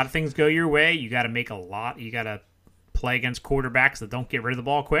have a lot of things go your way. You got to make a lot. You got to play against quarterbacks that don't get rid of the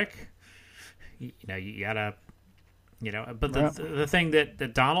ball quick. You got to, but the thing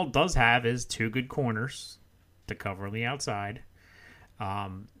that Donald does have is 2 good corners to cover on the outside.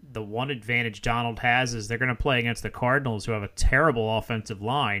 The one advantage Donald has is they're going to play against the Cardinals, who have a terrible offensive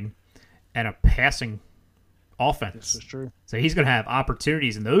line and a passing offense. This is true. So he's going to have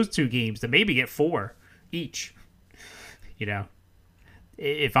opportunities in those 2 games to maybe get 4 each.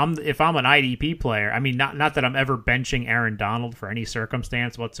 If I'm an IDP player, not that I'm ever benching Aaron Donald for any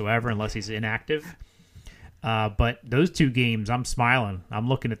circumstance whatsoever unless he's inactive. But those 2 games, I'm smiling. I'm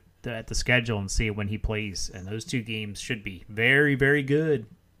looking at the schedule and see when he plays, and those 2 games should be very, very good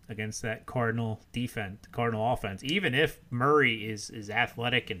against that Cardinal offense. Even if Murray is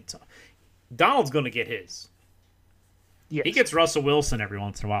athletic and Donald's going to get his. Yes. He gets Russell Wilson every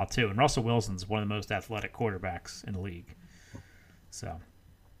once in a while too, and Russell Wilson's one of the most athletic quarterbacks in the league. So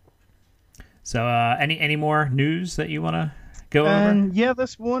any more news that you want to go over? Yeah,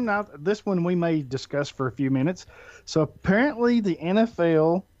 this one we may discuss for a few minutes. So apparently the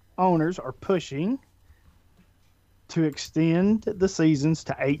NFL owners are pushing to extend the seasons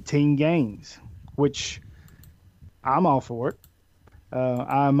to 18 games, which I'm all for it.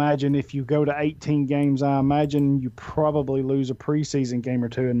 I imagine if you go to 18 games, I imagine you probably lose a preseason game or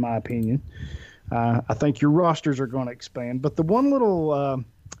 2, in my opinion. I think your rosters are going to expand. But the one little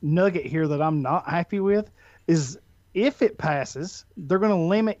nugget here that I'm not happy with is If it passes, they're going to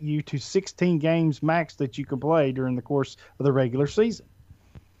limit you to 16 games max that you can play during the course of the regular season.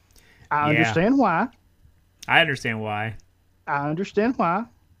 I understand why. I understand why. I understand why.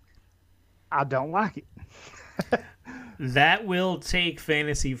 I don't like it. That will take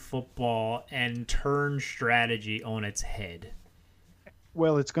fantasy football and turn strategy on its head.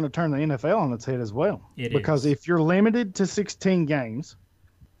 Well, it's going to turn the NFL on its head as well. Because is. if you're limited to 16 games,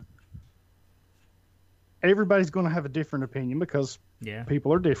 everybody's going to have a different opinion because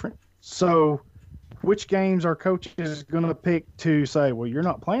people are different. So which games are coaches going to pick to say, well, you're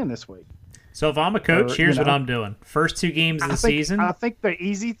not playing this week? So if I'm a coach, here's what I'm doing. First 2 games of the season. I think the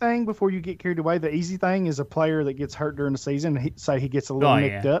easy thing, before you get carried away, the easy thing is a player that gets hurt during the season, say he gets a little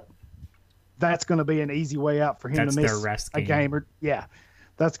nicked up. That's going to be an easy way out for him to miss a game.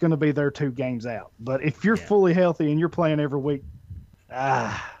 That's going to be their 2 games out. But if you're fully healthy and you're playing every week,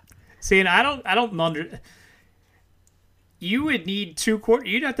 See, and I don't you would need 2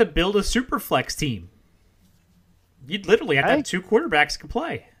 You'd have to build a super flex team. You'd literally have to have 2 quarterbacks to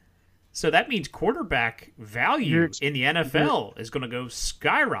play. So that means quarterback value in the NFL is going to go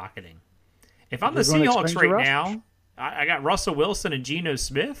skyrocketing. If I'm the Seahawks right now, I got Russell Wilson and Geno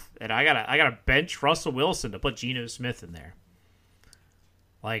Smith, and I gotta bench Russell Wilson to put Geno Smith in there.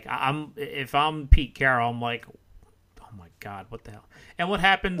 Like if I'm Pete Carroll, I'm like, oh my God, what the hell? And what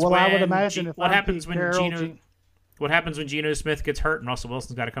happens? Well, I would imagine what happens when Geno Smith gets hurt and Russell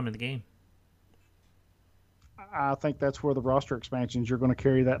Wilson's got to come in the game? I think that's where the roster expansions, you're going to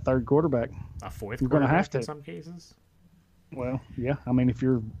carry that 3rd quarterback. A 4th you're quarterback going to have to in some cases. Well, yeah. I mean, if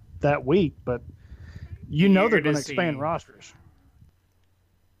you're that weak, but they're going to expand rosters.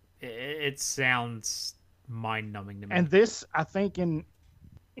 It sounds mind-numbing to me. And this, I think, in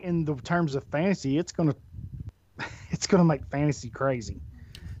the terms of fantasy, it's going to make fantasy crazy.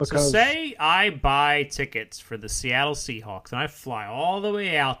 So say I buy tickets for the Seattle Seahawks and I fly all the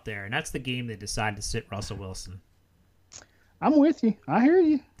way out there, and that's the game they decide to sit Russell Wilson. I'm with you. I hear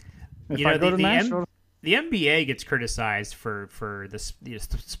you. The NBA gets criticized for the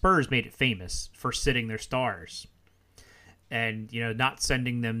Spurs made it famous for sitting their stars, and not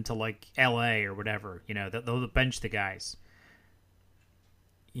sending them to like LA or whatever. They'll bench the guys.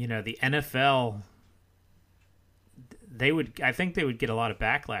 The NFL. I think they would get a lot of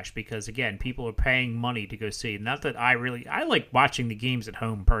backlash because, again, people are paying money to go see. Not that I like watching the games at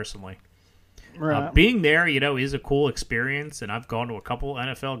home personally. Right. Being there, is a cool experience, and I've gone to a couple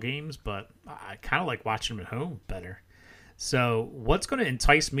NFL games, but I kind of like watching them at home better. So what's going to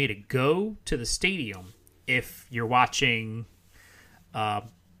entice me to go to the stadium if you're watching I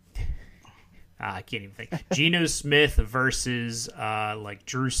can't even think. Geno Smith versus like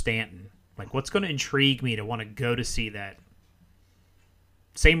Drew Stanton. Like, what's going to intrigue me to want to go to see that?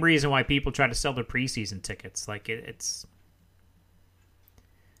 Same reason why people try to sell their preseason tickets. Like, it's...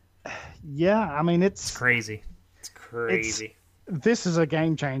 Yeah, I mean, it's crazy. It's crazy. This is a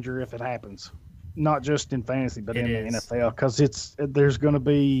game changer if it happens. Not just in fantasy, but in the NFL. Because there's going to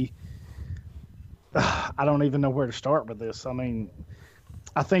be... I don't even know where to start with this. I mean,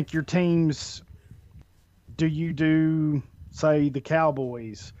 I think your teams... Do you do, say, the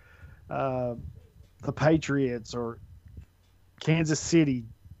Cowboys... the Patriots or Kansas City,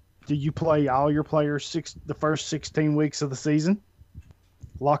 do you play all your players the first 16 weeks of the season?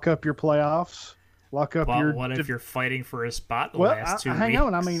 Lock up your playoffs? What if you're fighting for a spot last 2 weeks? Hang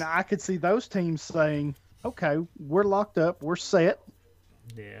on. I mean, I could see those teams saying, okay, we're locked up. We're set.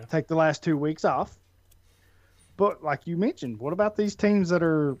 Yeah. Take the last 2 weeks off. But like you mentioned, what about these teams that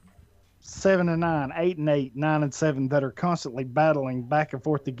are 7-9, 8-8, 9-7 that are constantly battling back and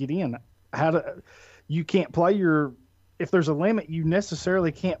forth to get in? You can't play if there's a limit, you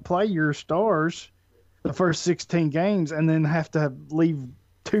necessarily can't play your stars the first 16 games and then have to leave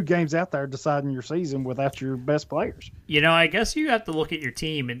 2 games out there deciding your season without your best players. I guess you have to look at your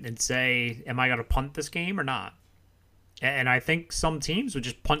team and say, am I going to punt this game or not? And I think some teams would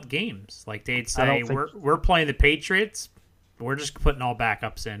just punt games. Like they'd say, we're playing the Patriots. We're just putting all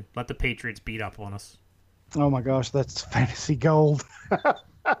backups in. Let the Patriots beat up on us. Oh, my gosh, that's fantasy gold.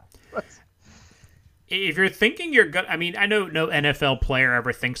 If you're thinking you're good, I mean, I know no NFL player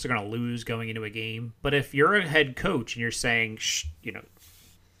ever thinks they're going to lose going into a game, but if you're a head coach and you're saying,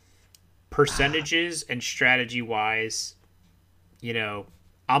 percentages and strategy-wise,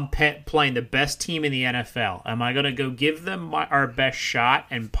 I'm playing the best team in the NFL. Am I going to go give them our best shot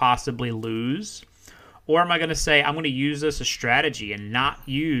and possibly lose? Or am I going to say, I'm going to use this as strategy and not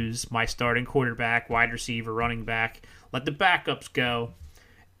use my starting quarterback, wide receiver, running back, let the backups go,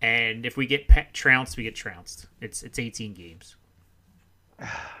 and if we get trounced, we get trounced. It's 18 games.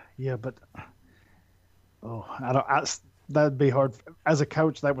 Yeah, but Oh, I don't. That'd be hard as a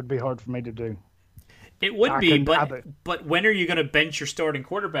coach. That would be hard for me to do. It would I be, couldn't- but when are you going to bench your starting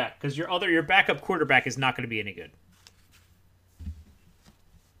quarterback? Because your backup quarterback is not going to be any good.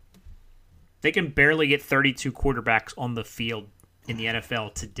 They can barely get 32 quarterbacks on the field in the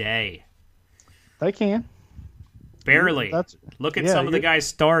NFL today. They can. Barely. Look at some of the guys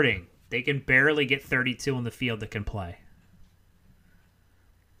starting. They can barely get 32 on the field that can play.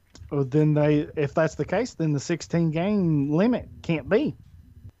 Well, then if that's the case, then the 16 game limit can't be.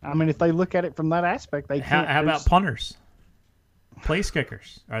 I mean, if they look at it from that aspect, they can't. How about punters? Place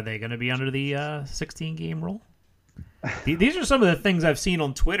kickers. Are they going to be under the 16 game rule? These are some of the things I've seen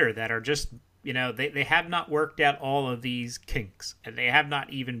on Twitter that are just, they have not worked out all of these kinks, and they have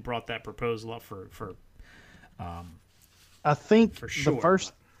not even brought that proposal up for I think for sure.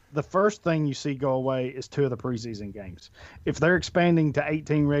 the first thing you see go away is 2 of the preseason games. If they're expanding to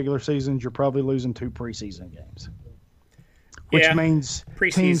 18 regular seasons, you're probably losing 2 preseason games, which means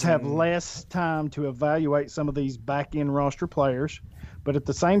teams have less time to evaluate some of these back-end roster players. But at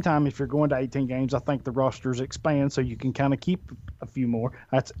the same time, if you're going to 18 games, I think the rosters expand so you can kind of keep a few more.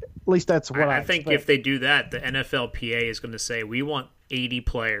 At least that's what I think expect. If they do that, the NFLPA is going to say, we want 80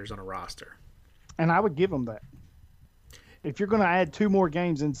 players on a roster. And I would give them that. If you're going to add 2 more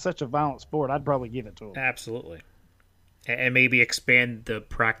games in such a violent sport, I'd probably give it to them. Absolutely. And maybe expand the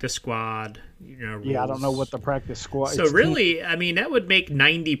practice squad, rules. Yeah, I don't know what the practice squad is. So really, I mean, that would make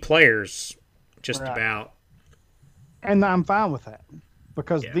 90 players just about. And I'm fine with that.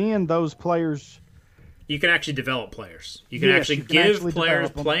 Because then those players... You can actually develop players. You can actually give players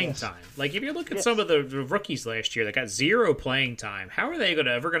playing time. Like, if you look at some of the rookies last year that got 0 playing time, how are they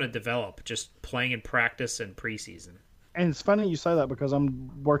ever going to develop just playing in practice and preseason? And it's funny you say that because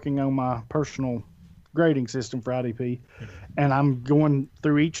I'm working on my personal grading system for IDP, and I'm going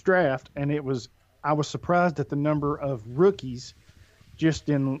through each draft, and I was surprised at the number of rookies just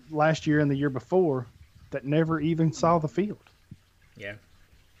in last year and the year before that never even saw the field. Yeah.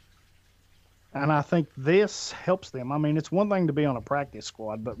 And I think this helps them. I mean, it's one thing to be on a practice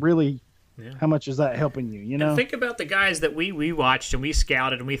squad, but really, how much is that helping you? And think about the guys that we watched and we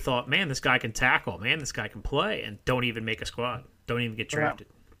scouted and we thought, man, this guy can tackle, man, this guy can play, and don't even make a squad, don't even get drafted.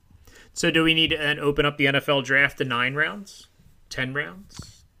 Right. So do we need to then open up the NFL draft to 9 rounds, 10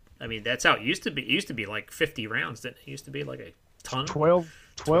 rounds? I mean, that's how it used to be. It used to be like 50 rounds, didn't it? It used to be like a ton. 12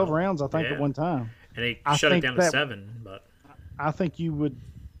 rounds, I think, at one time. And they shut it down to 7. But I think you would,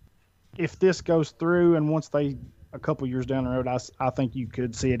 if this goes through and once a couple years down the road, I think you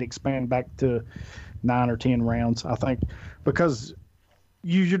could see it expand back to 9 or 10 rounds. I think because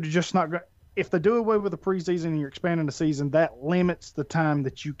you're just not going. If they do away with the preseason and you're expanding the season, that limits the time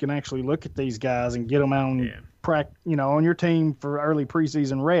that you can actually look at these guys and get them out on on your team for early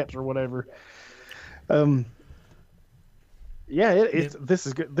preseason reps or whatever. This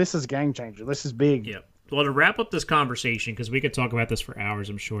is good. This is a game changer. This is big. Yeah. Well, to wrap up this conversation, because we could talk about this for hours,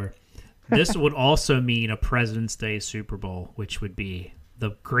 I'm sure. This would also mean a President's Day Super Bowl, which would be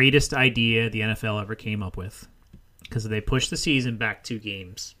the greatest idea the NFL ever came up with. Because they push the season back 2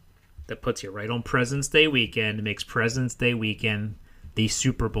 games. That puts you right on President's Day weekend. It makes President's Day weekend the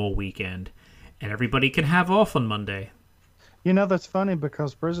Super Bowl weekend. And everybody can have off on Monday. That's funny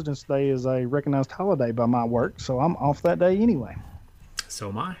because President's Day is a recognized holiday by my work, so I'm off that day anyway. So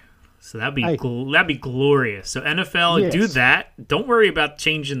am I. So that'd be glorious. So NFL, do that. Don't worry about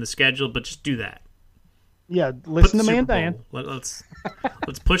changing the schedule, but just do that. Yeah, listen to me and Dan. Let's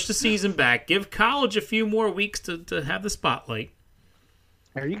push the season back. Give college a few more weeks to have the spotlight.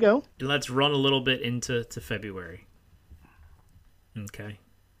 There you go. And let's run a little bit into February. Okay.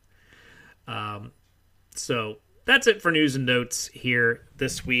 So that's it for news and notes here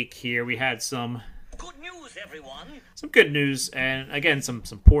this week. Here we had some good news, everyone. Some good news, and again some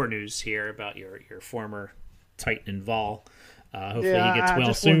poor news here about your former Titan Vol. Hopefully he gets well soon. I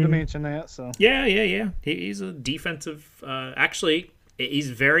just wanted to mention that. So yeah. He's a defensive. Actually, he's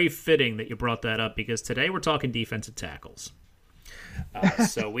very fitting that you brought that up because today we're talking defensive tackles.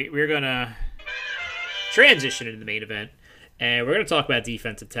 So we're gonna transition into the main event. And we're going to talk about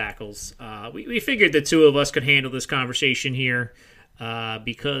defensive tackles. We figured the 2 of us could handle this conversation here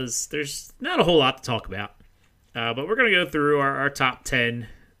because there's not a whole lot to talk about. But we're going to go through our top 10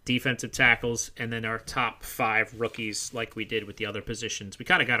 defensive tackles and then our top 5 rookies like we did with the other positions. We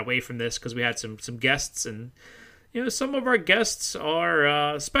kind of got away from this because we had some guests, and some of our guests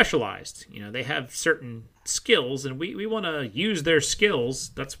are specialized. They have certain skills, and we want to use their skills.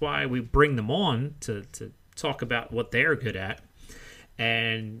 That's why we bring them on to talk about what they're good at.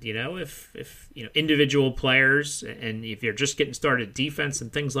 And if individual players, and if you're just getting started defense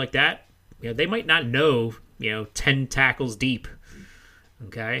and things like that, they might not know 10 tackles deep.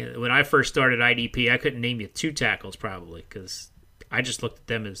 Okay, when I first started IDP, I couldn't name you 2 tackles probably because I just looked at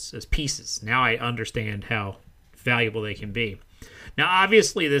them as pieces. Now I understand how valuable they can be. Now,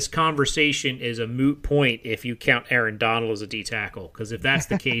 obviously, this conversation is a moot point if you count Aaron Donald as a D tackle, because if that's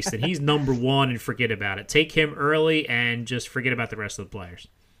the case, then he's number 1 and forget about it. Take him early and just forget about the rest of the players.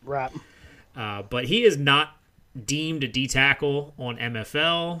 Right. But he is not deemed a D tackle on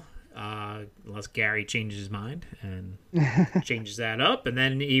MFL. Unless Gary changes his mind and changes that up, and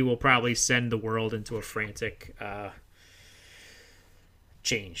then he will probably send the world into a frantic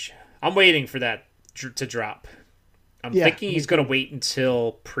change. I'm waiting for that to drop. I'm thinking he's going to wait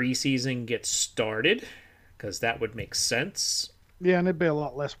until preseason gets started because that would make sense. Yeah, and it'd be a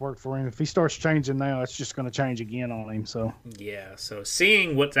lot less work for him. If he starts changing now, it's just going to change again on him. So yeah, so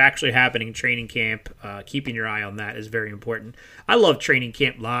seeing what's actually happening in training camp, keeping your eye on that is very important. I love training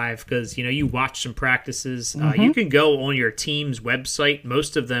camp live because, you watch some practices. You can go on your team's website.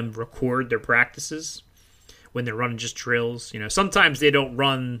 Most of them record their practices when they're running just drills. Sometimes they don't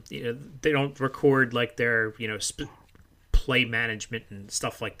run, they don't record like their, play management and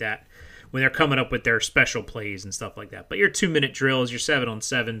stuff like that when they're coming up with their special plays and stuff like that. But your 2-minute drills, your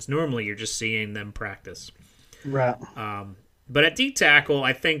 7-on-7s, normally you're just seeing them practice. Right. But at D tackle,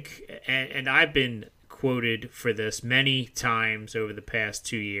 I think, and I've been quoted for this many times over the past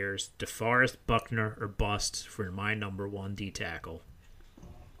 2 years, DeForest Buckner or bust for my number 1 D tackle,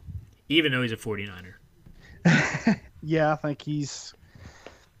 even though he's a 49er. Yeah, I think he's.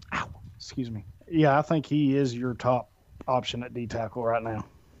 Excuse me. Yeah, I think he is your top option at D tackle right now.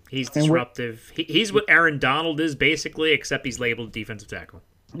 He's disruptive. He's what Aaron Donald is basically, except he's labeled defensive tackle.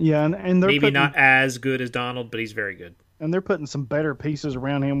 Yeah, and they're maybe not as good as Donald, but he's very good. And they're putting some better pieces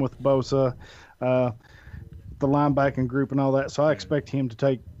around him with Bosa, the linebacking group, and all that. So I expect him to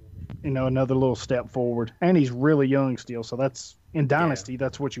take, another little step forward. And he's really young still, so that's in Dynasty.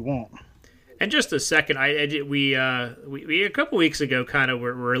 That's what you want. And just a second, we a couple weeks ago kind of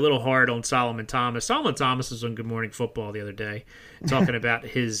were a little hard on Solomon Thomas. Solomon Thomas was on Good Morning Football the other day, talking about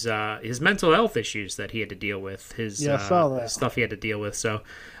his mental health issues that he had to deal with, I saw that. Stuff he had to deal with. So,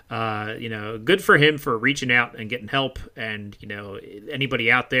 good for him for reaching out and getting help. And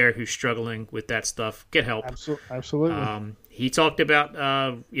anybody out there who's struggling with that stuff, get help. Absolutely. He talked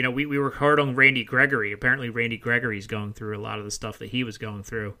about we were hard on Randy Gregory. Apparently, Randy Gregory's going through a lot of the stuff that he was going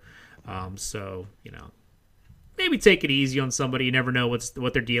through. So, maybe take it easy on somebody. You never know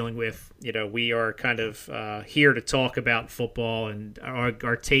what they're dealing with. We are kind of here to talk about football and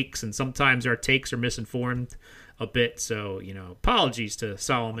our takes, and sometimes our takes are misinformed a bit. So, apologies to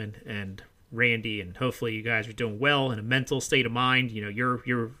Solomon and Randy, and hopefully you guys are doing well in a mental state of mind.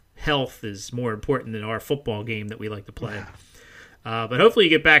 Your health is more important than our football game that we like to play. But hopefully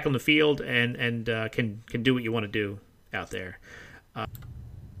you get back on the field and can do what you want to do out there.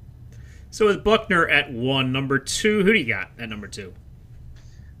 So with Buckner at 1, number 2, who do you got at number 2?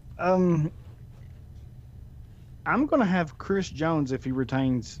 I'm going to have Chris Jones if he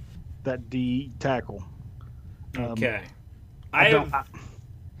retains that D tackle. Okay.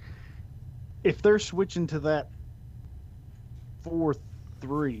 If they're switching to that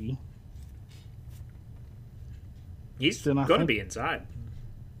 4-3, he's going to be inside.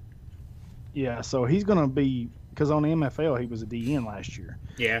 Yeah, so he's going to be, because on the MFL he was a DN last year.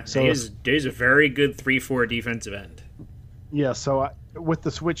 Yeah, so he's a very good 3-4 defensive end. Yeah, so with the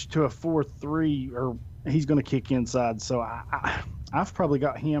switch to a 4-3, or he's going to kick inside. So I've probably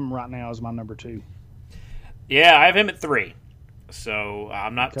got him right now as my number 2. Yeah, I have him at 3. So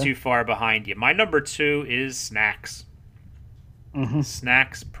I'm not too far behind you. My number 2 is Snacks. Mm-hmm.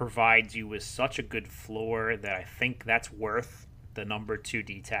 Snacks provides you with such a good floor that I think that's worth the number 2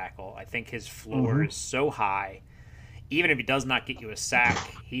 D tackle. I think his floor is so high. Even if he does not get you a sack,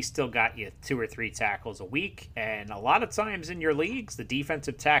 he still got you 2 or 3 tackles a week. And a lot of times in your leagues, the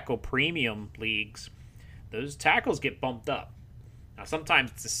defensive tackle premium leagues, those tackles get bumped up. Now,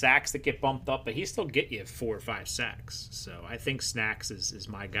 sometimes it's the sacks that get bumped up, but he still get you 4 or 5 sacks. So I think Snacks is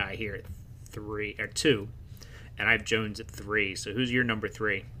my guy here at 2, and I have Jones at 3. So who's your number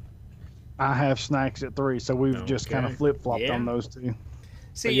 3? I have Snacks at 3, so we've just kind of flip-flopped on those two.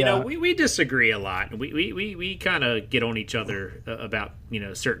 See, we disagree a lot. We kind of get on each other about,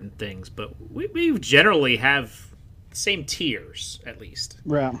 certain things, but we generally have the same tiers, at least.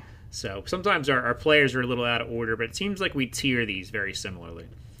 Right. So sometimes our players are a little out of order, but it seems like we tier these very similarly.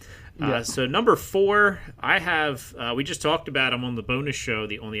 So number 4, I have, we just talked about him on the bonus show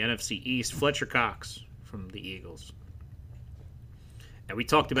on the NFC East, Fletcher Cox from the Eagles. And we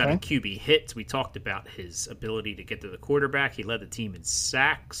talked about QB hits. We talked about his ability to get to the quarterback. He led the team in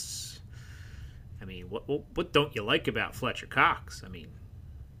sacks. I mean, what don't you like about Fletcher Cox? I mean,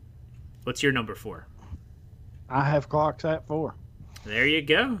 what's your number 4? I have Cox at 4. There you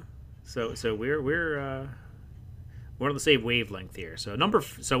go. So we're on the same wavelength here. So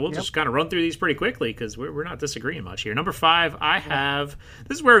we'll just kind of run through these pretty quickly because we're not disagreeing much here. Number 5, I have.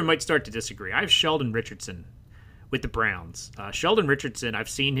 This is where we might start to disagree. I have Sheldon Richardson with the Browns. Sheldon Richardson, I've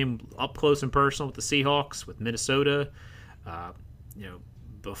seen him up close and personal with the Seahawks, with Minnesota.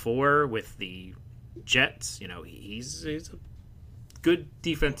 Before with the Jets. He's a good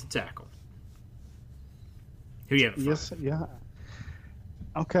defensive tackle. Who you have? Yes, yeah.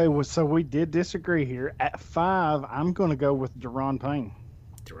 Okay, well, so we did disagree here. At 5, I'm going to go with Daron Payne.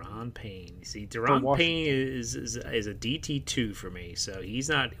 Daron Payne. You see, Daron Payne is a DT2 for me, so he's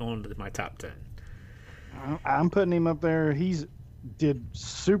not on my top 10. I'm putting him up there. He's did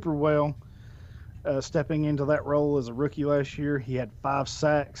super well stepping into that role as a rookie last year. He had 5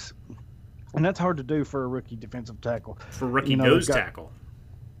 sacks, and that's hard to do for a rookie defensive tackle. For rookie nose tackle.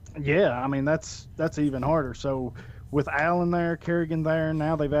 Yeah, I mean, that's even harder. So with Allen there, Kerrigan there,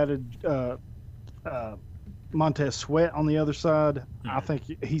 now they've added Montez Sweat on the other side. Mm-hmm. I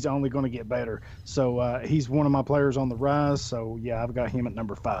think he's only going to get better. So he's one of my players on the rise. So, yeah, I've got him at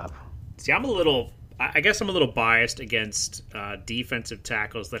number 5. See, I guess I'm a little biased against defensive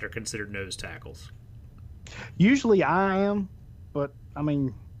tackles that are considered nose tackles. Usually I am, but, I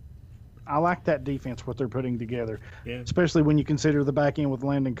mean, I like that defense, what they're putting together, especially when you consider the back end with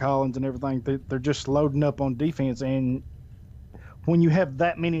Landon Collins and everything. They're just loading up on defense, and when you have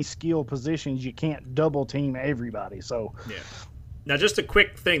that many skill positions, you can't double team everybody. So, yeah. Now, just a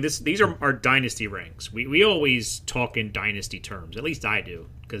quick thing. These are our dynasty ranks. We always talk in dynasty terms. At least I do,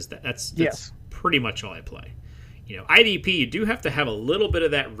 because that's pretty much all I play. IDP, you do have to have a little bit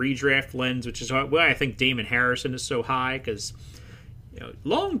of that redraft lens, which is why I think Damon Harrison is so high, because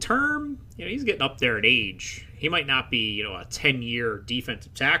long term, he's getting up there in age. He might not be, a 10-year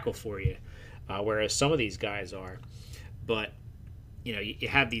defensive tackle for you, whereas some of these guys are. But, you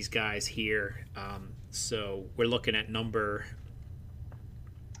have these guys here. So we're looking at number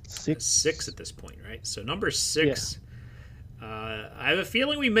 6 at this point, right? So number 6, I have a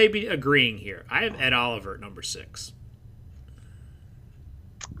feeling we may be agreeing here. I have Ed Oliver at number 6.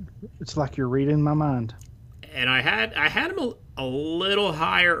 It's like you're reading my mind. And I had him a little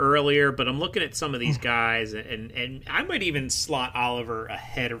higher earlier, but I'm looking at some of these guys, and I might even slot Oliver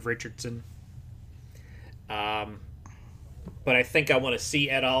ahead of Richardson. But I think I want to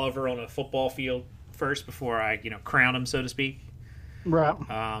see Ed Oliver on a football field first before I, crown him, so to speak. Right.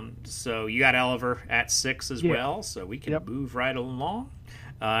 So you got Oliver at 6 as well, so we can move right along.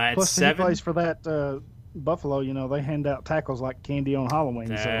 At Plus, 7, he plays for that Buffalo. They hand out tackles like candy on Halloween.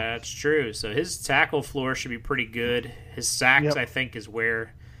 That's true. So his tackle floor should be pretty good. His sacks, I think, is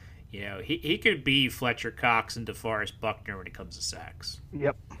where, he could be Fletcher Cox and DeForest Buckner when it comes to sacks.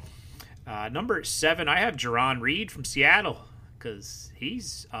 Yep. Number 7, I have Reid from Seattle, because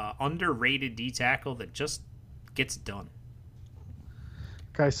he's underrated D tackle that just gets done.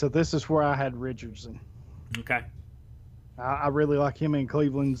 Okay, so this is where I had Richardson. Okay. I really like him in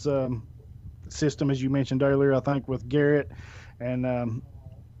Cleveland's system, as you mentioned earlier, I think, with Garrett and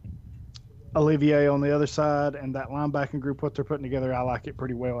Olivier on the other side, and that linebacking group, what they're putting together, I like it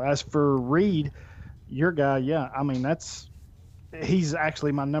pretty well. As for Reid, your guy, I mean, he's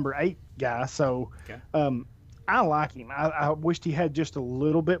actually my number 8 guy, so I like him. I wished he had just a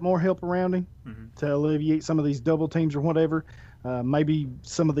little bit more help around him to alleviate some of these double teams or whatever. Maybe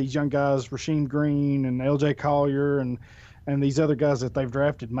some of these young guys, Rasheem Green and LJ Collier and these other guys that they've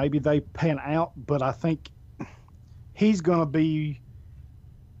drafted, maybe they pan out, but I think he's going to be,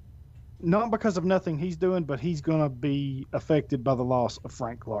 not because of nothing he's doing, but he's going to be affected by the loss of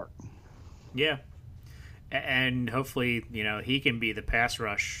Frank Clark. Yeah. And hopefully, he can be the pass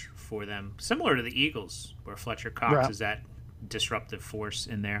rush for them, similar to the Eagles, where Fletcher Cox is that disruptive force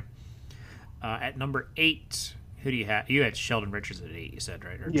in there. At number 8, who do you have? You had Sheldon Richardson at 8, you said,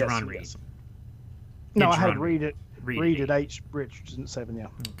 right? Or Daron Reid? Yes. No, I had Reid at 8, Richardson at 7, yeah.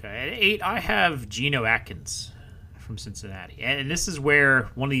 Okay. At 8, I have Geno Atkins from Cincinnati. And this is where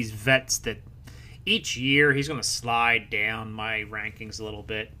one of these vets that each year he's going to slide down my rankings a little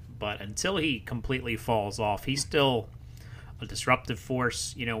bit, but until he completely falls off, he's still a disruptive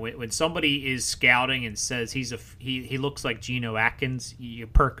force. When somebody is scouting and says he looks like Geno Atkins, you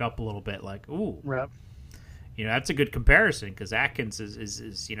perk up a little bit, like, ooh. Right. That's a good comparison, because Atkins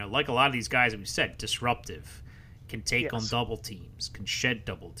is like a lot of these guys that we said, disruptive, can take on double teams, can shed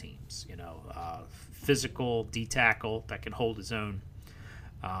double teams, physical D-tackle that can hold his own.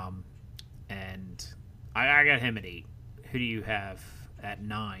 And I got him at 8. Who do you have at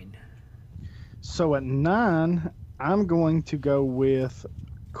 9? So at 9, I'm going to go with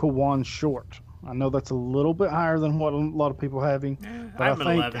Kawan Short. I know that's a little bit higher than what a lot of people having, but I'm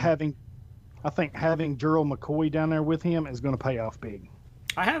at 11. I think having Gerald McCoy down there with him is going to pay off big.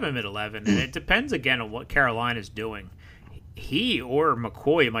 I have him at 11, and it depends again on what Carolina's doing. He or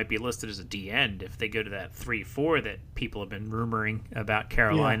McCoy might be listed as a D end if they go to that 3-4 that people have been rumoring about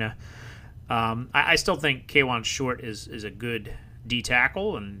Carolina. Yeah. I still think Kawan Short is a good D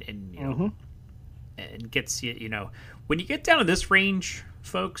tackle, and you know, and gets you know, when you get down to this range,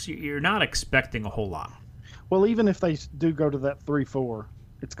 folks, you're not expecting a whole lot. Well, even if they do go to that 3-4,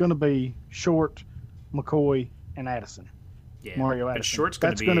 it's going to be Short, McCoy, and Addison. Yeah, Mario Addison. But Short's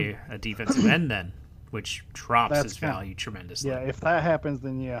going to be a defensive end then, which drops his value tremendously. Yeah, if that happens,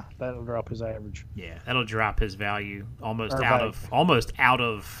 then yeah, that'll drop his average. Yeah, that'll drop his value almost out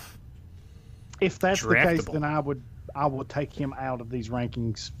of. If that's the case, draftable. then I would take him out of these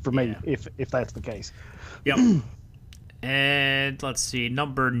rankings for me. If that's the case. Yep. And let's see,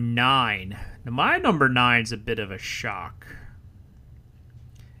 number 9. Now my number 9 is a bit of a shock,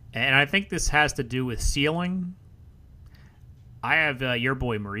 and I think this has to do with ceiling. I have your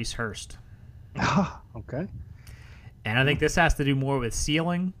boy Maurice Hurst. Okay. And I think this has to do more with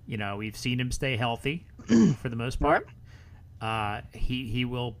ceiling. You know, we've seen him stay healthy for the most part. He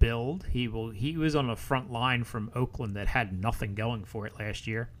will build. He was on a front line from Oakland that had nothing going for it last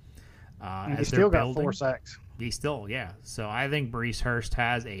year. And he still got 4 sacks. He still, yeah. So I think Maurice Hurst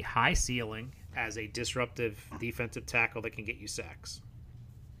has a high ceiling as a disruptive defensive tackle that can get you sacks.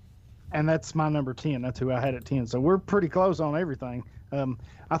 And that's my number 10. That's who I had at 10. So we're pretty close on everything.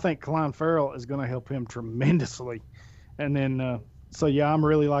 I think Clyde Farrell is going to help him tremendously. And then, so yeah, I'm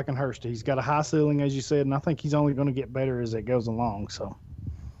really liking Hurst. He's got a high ceiling, as you said, and I think he's only going to get better as it goes along. So,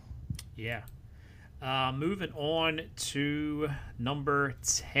 yeah. Moving on to number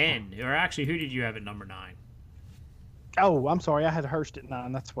 10. Or actually, who did you have at number 9? Oh, I'm sorry. I had Hurst at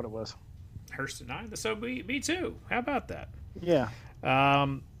 9. That's what it was. Hurst at 9? So me too. How about that? Yeah.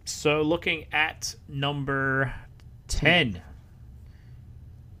 So looking at number 10.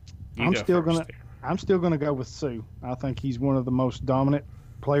 I'm still gonna go with Sue. I think he's one of the most dominant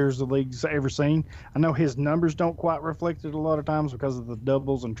players the league's ever seen. I know his numbers don't quite reflect it a lot of times because of the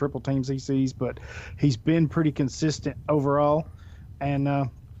doubles and triple teams he sees, but he's been pretty consistent overall, and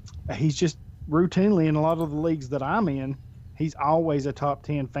he's just routinely in a lot of the leagues that I'm in, he's always a top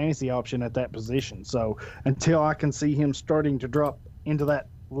 10 fantasy option at that position. So until I can see him starting to drop into that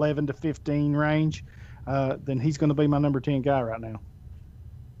 11 to 15 range, then he's going to be my number 10 guy right now.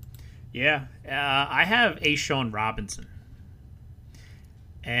 Yeah, I have A'Shawn Robinson,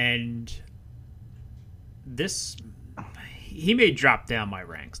 and he may drop down my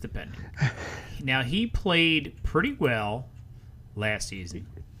ranks depending. Now, he played pretty well last season.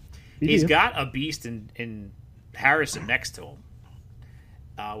 He's got a beast in Harrison next to him,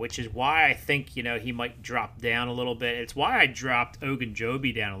 which is why I think he might drop down a little bit. It's why I dropped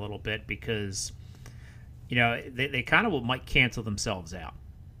Ogunjobi down a little bit because they kind of might cancel themselves out.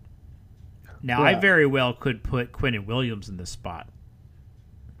 Now, I very well could put Quinnen Williams in this spot.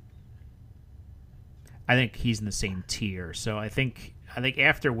 I think he's in the same tier. So I think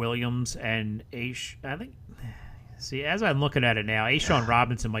after Williams and as I'm looking at it now, A'Shawn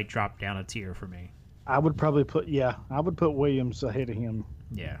Robinson might drop down a tier for me. I would probably put Williams ahead of him.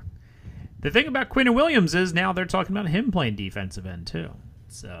 Yeah. The thing about Quinnen Williams is now they're talking about him playing defensive end too.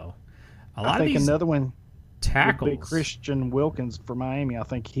 So a lot of these another one tackles would be Christian Wilkins for Miami. I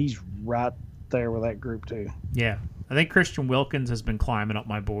think he's right there with that group too. Yeah. I think Christian Wilkins has been climbing up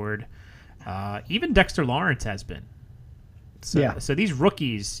my board. Even Dexter Lawrence has been. So these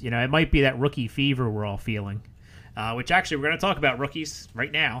rookies, it might be that rookie fever we're all feeling. Which actually we're going to talk about rookies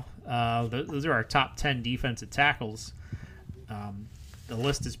right now. Those are our top 10 defensive tackles. The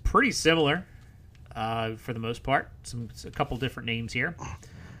list is pretty similar for the most part. A couple different names here.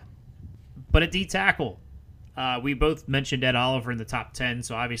 But at D tackle, we both mentioned Ed Oliver in the top 10,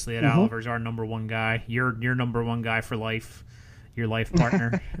 so obviously Ed Oliver's our number one guy. Your number one guy for life, your life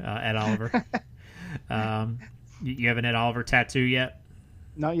partner, Ed Oliver. You have an Ed Oliver tattoo yet?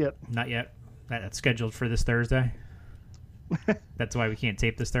 Not yet. Not yet. That's scheduled for this Thursday. That's why we can't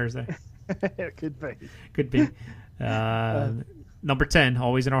tape this Thursday. It could be. Could be. Number 10,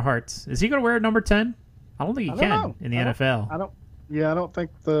 always in our hearts. Is he going to wear number 10? I don't think he can in the NFL. I don't think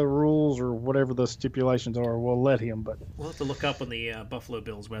the rules or whatever the stipulations are will let him. But we'll have to look up on the Buffalo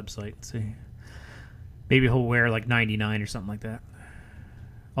Bills website and see. Maybe he'll wear like 99 or something like that.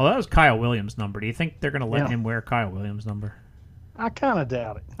 Oh, that was Kyle Williams' number. Do you think they're going to let him wear Kyle Williams' number? I kind of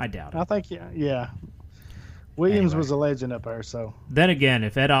doubt it. I doubt it. I think, yeah. Williams Anyway. was a legend up there, so Then again,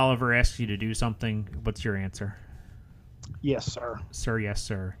 if Ed Oliver asks you to do something, what's your answer? yes, sir. Sir, yes,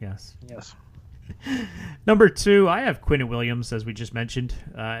 sir, yes. Yes. Number 2, I have Quinnen Williams, as we just mentioned,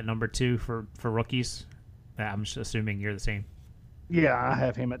 at number 2 for rookies. I'm just assuming you're the same. Yeah, I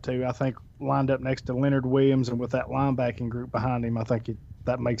have him at 2. I think lined up next to Leonard Williams and with that linebacking group behind him, I think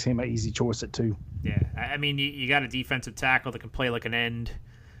that makes him an easy choice at 2. Yeah, I mean, you got a defensive tackle that can play like an end.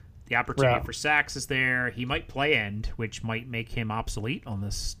 The opportunity for sacks is there. He might play end, which might make him obsolete on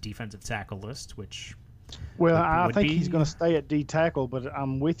this defensive tackle list, which... Well, I think be... he's going to stay at D tackle, but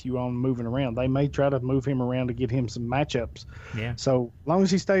I'm with you on moving around. They may try to move him around to get him some matchups. Yeah. So as long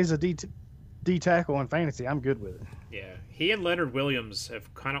as he stays a D tackle in fantasy, I'm good with it. Yeah, he and Leonard Williams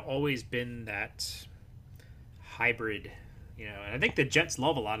have kind of always been that hybrid, and I think the Jets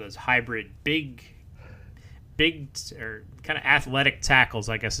love a lot of those hybrid, big or kind of athletic tackles,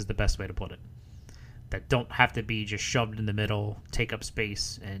 I guess is the best way to put it, that don't have to be just shoved in the middle, take up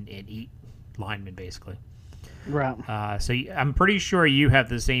space, and eat linemen, basically. Right. So I'm pretty sure you have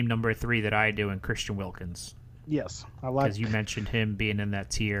the same number 3 that I do in Christian Wilkins. Yes, I like. Because you mentioned him being in that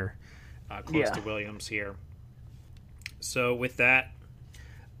tier, close to Williams here. So with that,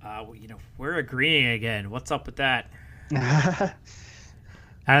 we're agreeing again. What's up with that? I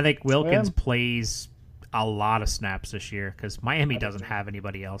think Wilkins plays a lot of snaps this year because Miami doesn't have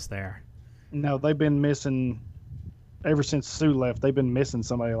anybody else there. No, they've been missing ever since Sue left. They've been missing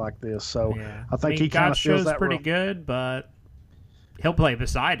somebody like this. So I think he kind of feels that pretty good, but he'll play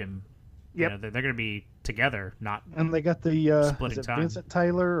beside him. Yep. They're going to be together, not and they got the splitting time. Vincent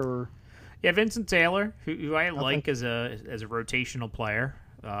Taylor or Vincent Taylor, who I like as a rotational player.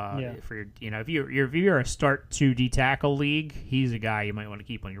 For your, if you're a start 2D tackle league, he's a guy you might want to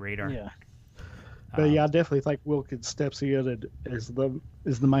keep on your radar. Yeah. But I definitely think Wilkins steps in as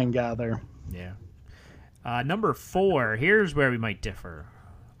the main guy there. Yeah. Number 4, here's where we might differ.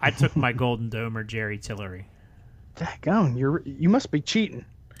 I took my Golden Domer, Jerry Tillery. Daggone, you must be cheating.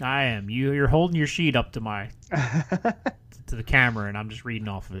 I am. You're holding your sheet up to to the camera, and I'm just reading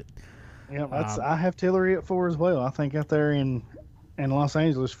off of it. Yeah, I have Tillery at 4 as well. I think out there in Los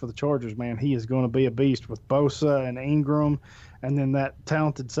Angeles for the Chargers, man, he is going to be a beast with Bosa and Ingram, and then that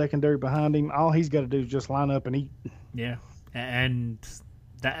talented secondary behind him. All he's got to do is just line up and eat. Yeah, and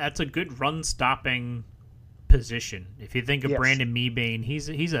that's a good run-stopping position. If you think of Brandon Mebane, he's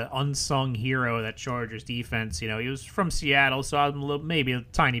an unsung hero of that Chargers defense. He was from Seattle, so I'm maybe a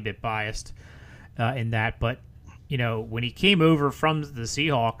tiny bit biased in that. But when he came over from the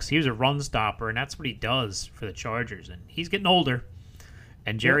Seahawks, he was a run stopper, and that's what he does for the Chargers. And he's getting older,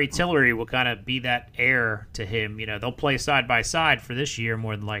 and Jerry Tillery will kind of be that heir to him. They'll play side by side for this year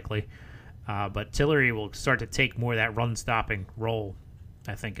more than likely, but Tillery will start to take more of that run stopping role,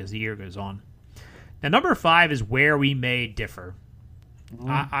 I think, as the year goes on. Now, number 5 is where we may differ.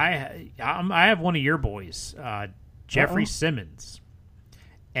 I have one of your boys, Jeffrey Simmons.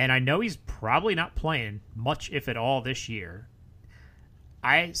 And I know he's probably not playing much, if at all, this year.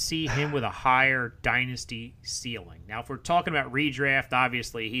 I see him with a higher dynasty ceiling. Now, if we're talking about redraft,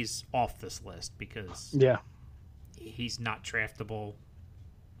 obviously he's off this list because he's not draftable.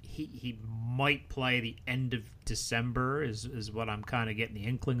 He might play the end of December is what I'm kind of getting the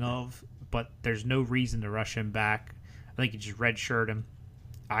inkling of, but there's no reason to rush him back. I think you just redshirt him,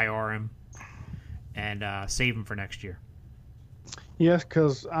 IR him, and save him for next year. Yes,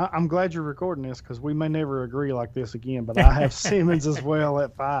 because I'm glad you're recording this because we may never agree like this again, but I have Simmons as well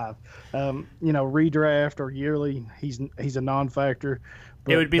at 5. Redraft or yearly, he's a non-factor.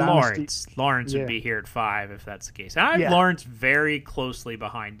 It would be dynasty, Lawrence. Lawrence would be here at 5 if that's the case. And I have Lawrence very closely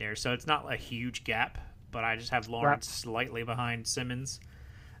behind there, so it's not a huge gap, but I just have Lawrence slightly behind Simmons.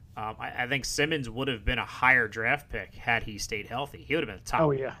 I think Simmons would have been a higher draft pick had he stayed healthy. He would have been a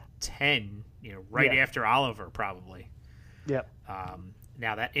top 10, after Oliver probably. Yep.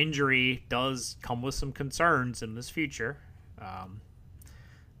 Now that injury does come with some concerns in this future.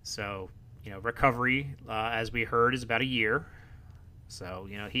 Recovery, as we heard, is about a year. So,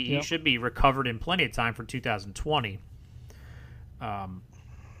 he should be recovered in plenty of time for 2020.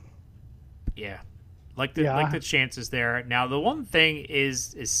 Like the chances there. Now, the one thing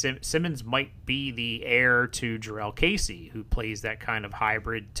is Simmons might be the heir to Jarrell Casey, who plays that kind of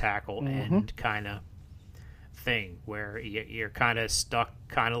hybrid tackle end kind of thing where you're kind of stuck,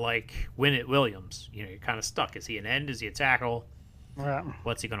 kind of like Winnett Williams. You're kind of stuck. Is he an end? Is he a tackle? Right.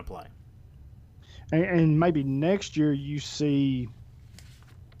 What's he going to play? And maybe next year you see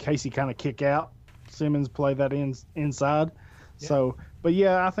Casey kind of kick out, Simmons play that inside. Yeah. So, but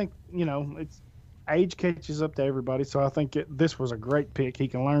I think it's age catches up to everybody. So I think this was a great pick. He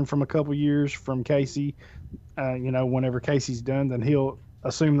can learn from a couple years from Casey. Whenever Casey's done, then he'll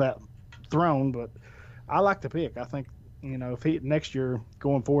assume that throne. But I like the pick. I think, if he next year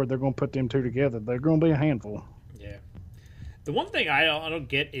going forward, they're going to put them two together. They're going to be a handful. Yeah. The one thing I don't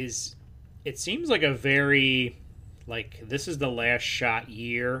get is it seems like a very, this is the last shot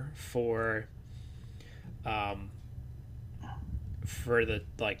year for the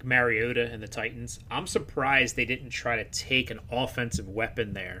Mariota and the Titans. I'm surprised they didn't try to take an offensive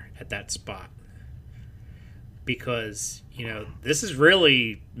weapon there at that spot. Because, this is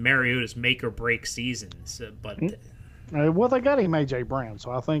really Mariota's make or break season. So, but well, they got him A.J. Brown,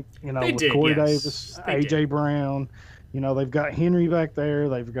 so I think with Corey Davis, A.J. Brown, they've got Henry back there,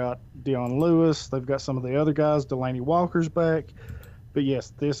 they've got Dion Lewis, they've got some of the other guys. Delaney Walker's back, but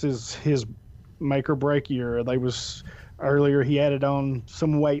yes, this is his make or break year. Earlier he added on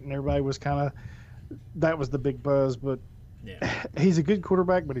some weight, and everybody was that was the big buzz. But yeah, he's a good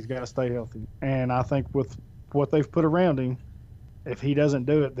quarterback, but he's got to stay healthy. And I think with what they've put around him, if he doesn't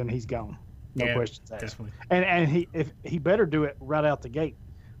do it, then he's gone. No questions asked. Definitely. And he better do it right out the gate,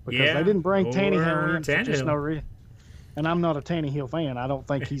 because they didn't bring Tannehill in for just no reason. And I'm not a Tannehill fan. I don't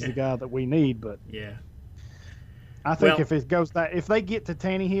think he's the guy that we need. But yeah, I think if they get to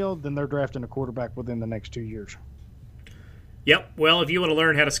Tannehill, then they're drafting a quarterback within the next 2 years. Yep. Well, if you want to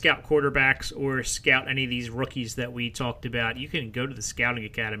learn how to scout quarterbacks or scout any of these rookies that we talked about, you can go to the Scouting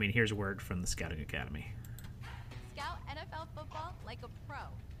Academy. And here's a word from the Scouting Academy. Scout NFL football like a pro.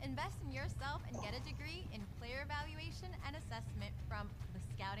 Invest in yourself and get a degree in player evaluation and assessment from the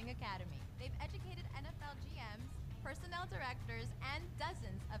Scouting Academy. They've educated NFL GMs, personnel directors, and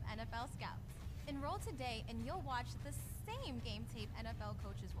dozens of NFL scouts. Enroll today and you'll watch the same game tape NFL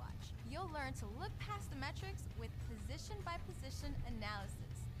coaches watch. You'll learn to look past the metrics with position-by-position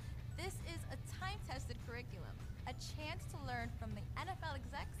analysis. This is a time-tested curriculum, a chance to learn from the NFL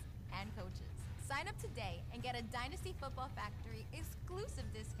execs and coaches. Sign up today and get a Dynasty Football Factory exclusive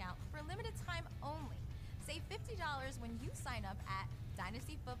discount for a limited time only. Save $50 when you sign up at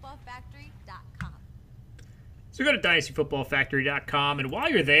dynastyfootballfactory.com. So go to dynastyfootballfactory.com, and while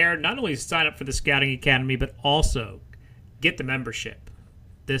you're there, not only sign up for the Scouting Academy, but also get the membership.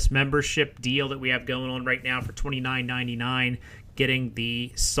 This membership deal that we have going on right now for $29.99, getting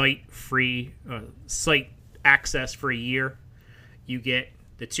the site access for a year. You get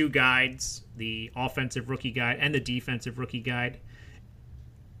the two guides, the offensive rookie guide and the defensive rookie guide.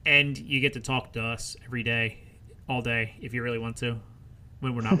 And you get to talk to us every day, all day, if you really want to,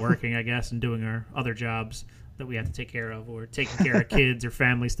 when we're not working, I guess, and doing our other jobs that we have to take care of, or taking care of kids or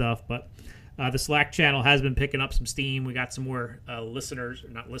family stuff. But the Slack channel has been picking up some steam. We got some more listeners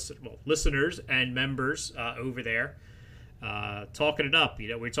and members over there talking it up.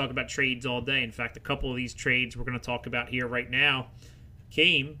 We're talking about trades all day. In fact, a couple of these trades we're going to talk about here right now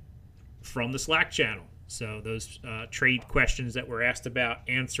came from the Slack channel. So those trade questions that were asked about,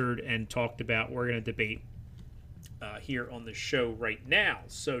 answered, and talked about, we're going to debate here on the show right now.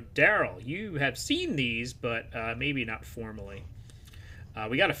 So, Daryl, you have seen these, but maybe not formally.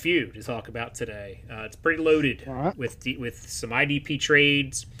 We got a few to talk about today. It's pretty loaded with some IDP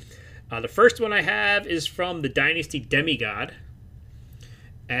trades. The first one I have is from the Dynasty Demigod.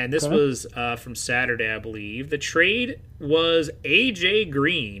 And this was from Saturday, I believe. The trade was A.J.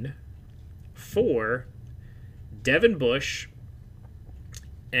 Green for Devin Bush,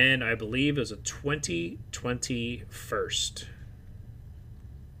 and I believe it was a 2020 first.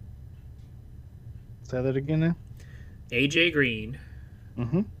 Say that again now. A.J. Green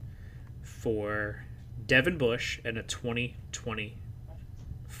for Devin Bush and a 2020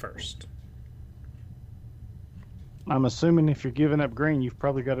 first. I'm assuming if you're giving up Green, you've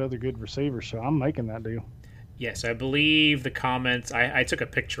probably got other good receivers, so I'm making that deal. Yes, I believe the comments, I took a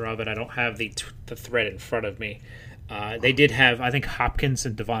picture of it. I don't have the thread in front of me. They did have, I think, Hopkins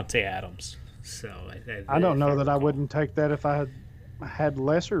and Devontae Adams. So I don't know that I wouldn't take that if I had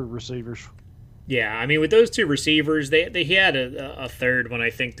lesser receivers. Yeah, I mean, with those two receivers, he had a third one, I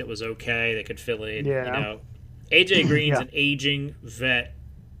think, that was okay. They could fill in. Yeah. A.J. Green's an aging vet,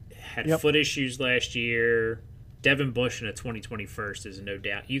 had foot issues last year. Devin Bush in a 2020 first is no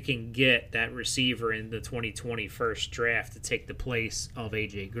doubt. You can get that receiver in the 2020 first draft to take the place of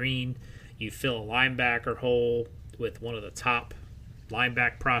A.J. Green. You fill a linebacker hole with one of the top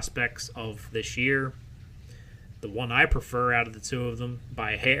linebacker prospects of this year. The one I prefer out of the two of them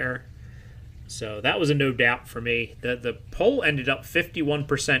by a hair. So that was a no doubt for me. The poll ended up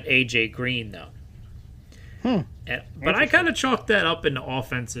 51% A.J. Green, though. But I kind of chalked that up into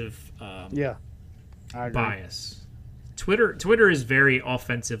offensive I agree. bias. Twitter is very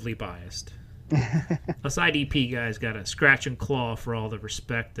offensively biased. Us IDP guys got to scratch and claw for all the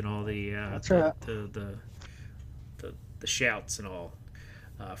respect and all the That's right. the shouts and all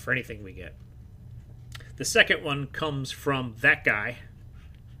for anything we get. The second one comes from that guy.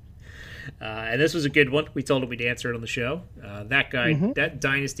 And this was a good one. We told him we'd answer it on the show. That guy, that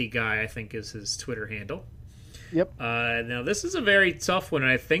Dynasty guy, I think is his Twitter handle. Yep. Now, this is a very tough one,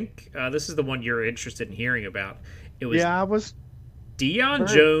 and I think this is the one you're interested in hearing about. It was I was Deion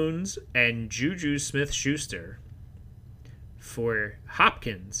Jones and Juju Smith-Schuster for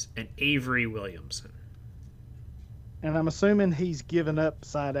Hopkins and Avery Williamson. And I'm assuming he's given up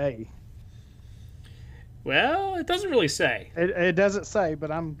side A. Well, it doesn't really say. It doesn't say,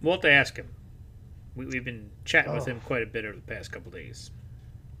 but I'm... We'll have to ask him. We've been chatting with him quite a bit over the past couple days.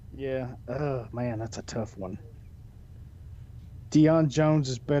 Yeah. Oh, man, that's a tough one. Deion Jones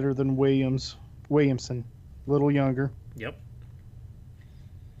is better than Williamson. A little younger. Yep.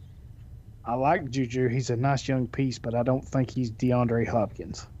 I like Juju. He's a nice young piece, but I don't think he's DeAndre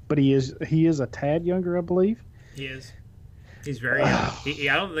Hopkins. But he is a tad younger, I believe. He is. He's very young.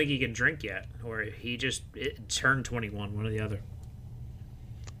 I don't think he can drink yet, or he just turned 21, one or the other.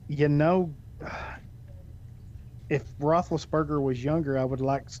 You know, if Roethlisberger was younger, I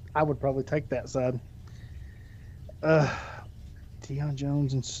would probably take that side. Deion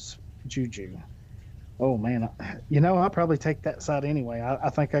Jones and Juju. Oh man, I'll probably take that side anyway. I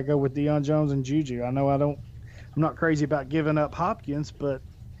think I go with Deion Jones and Juju. I'm not crazy about giving up Hopkins, but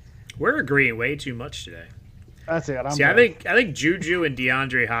we're agreeing way too much today. That's it. I think Juju and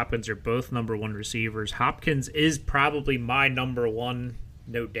DeAndre Hopkins are both number one receivers. Hopkins is probably my number one,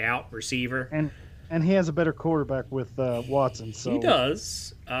 no doubt, receiver. And he has a better quarterback with Watson. So he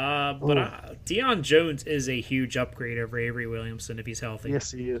does. But Deion Jones is a huge upgrade over Avery Williamson if he's healthy.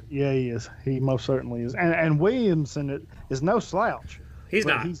 Yes, he is. Yeah, he is. He most certainly is. And Williamson is no slouch. He's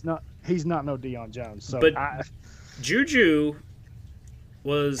not. He's not no Deion Jones. So but Juju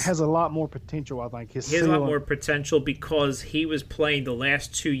has a lot more potential, I think. He has a lot more potential because he was playing the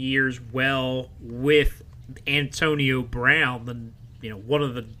last 2 years well with Antonio Brown, one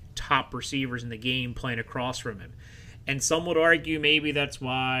of the top receivers in the game, playing across from him. And some would argue maybe that's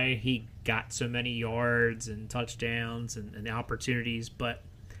why he got so many yards and touchdowns and opportunities. But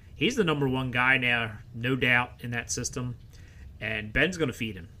he's the number one guy now, no doubt, in that system. And Ben's going to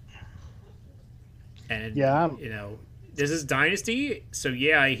feed him. And, this is Dynasty, so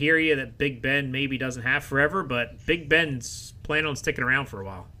yeah, I hear you that Big Ben maybe doesn't have forever, but Big Ben's planning on sticking around for a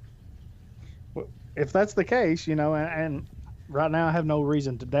while. Well, if that's the case, and right now I have no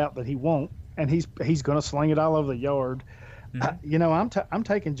reason to doubt that he won't, and he's going to sling it all over the yard. Mm-hmm. I'm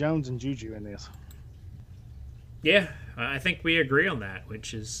taking Jones and Juju in this. Yeah, I think we agree on that,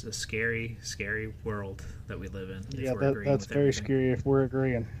 which is a scary, scary world that we live in. Yeah, that's very scary if we're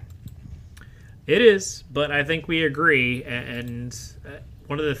agreeing. It is, but I think we agree. And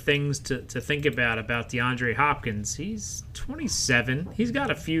one of the things to think about DeAndre Hopkins, he's 27. He's got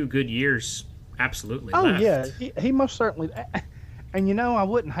a few good years, absolutely. Oh left. Yeah, he most certainly. And I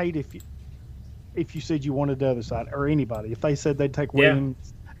wouldn't hate if you said you wanted the other side or anybody. If they said they'd take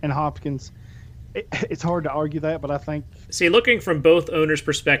Williams and Hopkins, it's hard to argue that. But I think looking from both owners'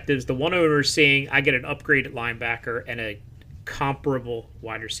 perspectives, the one owner is saying I get an upgraded linebacker and a comparable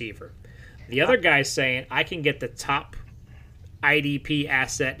wide receiver. The other guy's saying I can get the top IDP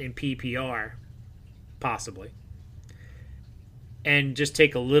asset in PPR, possibly, and just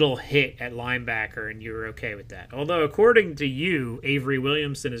take a little hit at linebacker, and you're okay with that. Although, according to you, Avery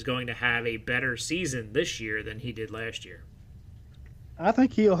Williamson is going to have a better season this year than he did last year. I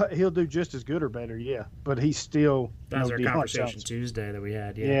think he'll do just as good or better, yeah. But he's still that was our conversation Tuesday that we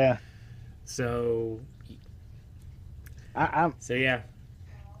had, yeah. Yeah. So, yeah.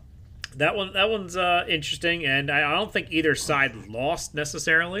 That one's interesting, and I don't think either side lost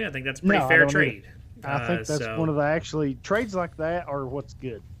necessarily. I think that's a pretty fair trade. I think that's one of the trades like that are what's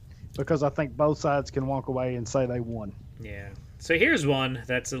good, because I think both sides can walk away and say they won. Yeah. So here's one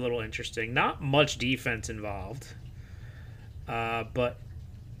that's a little interesting. Not much defense involved, but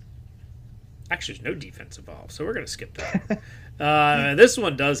actually there's no defense involved, so we're going to skip that. This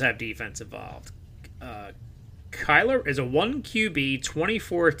one does have defense involved. Kyler is a 1 QB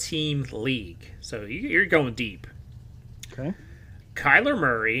 24-team league, so you're going deep. Okay. Kyler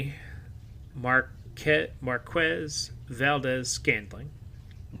Murray, Marquez Valdez-Scantling,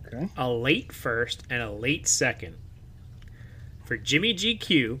 okay, a late first and a late second for Jimmy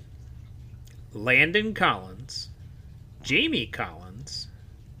GQ, Landon Collins, Jamie Collins,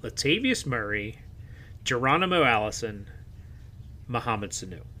 Latavius Murray, Geronimo Allison, Mohamed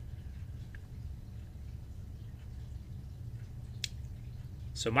Sanu.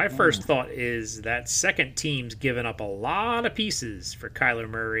 So my first thought is that second team's given up a lot of pieces for Kyler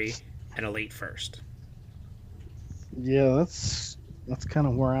Murray and a late first. Yeah, that's kind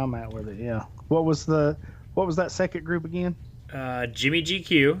of where I'm at with it. Yeah. What was that second group again? Jimmy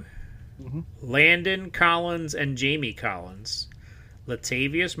GQ, Landon Collins and Jamie Collins,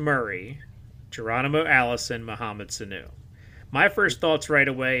 Latavius Murray, Geronimo Allison, Mohamed Sanu. My first thoughts right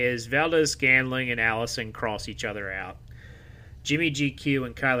away is Valdez-Scantling and Allison cross each other out. Jimmy GQ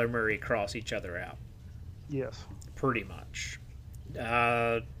and Kyler Murray cross each other out. Yes. Pretty much.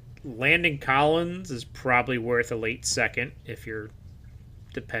 Landon Collins is probably worth a late second if you're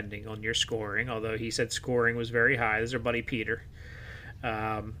depending on your scoring, although he said scoring was very high. This is our buddy Peter.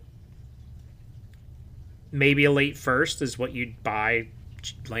 Maybe a late first is what you'd buy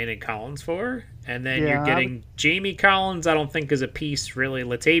Landon Collins for. And then you're getting Jamie Collins, I don't think is a piece really.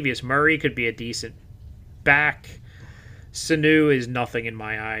 Latavius Murray could be a decent back. Sanu is nothing in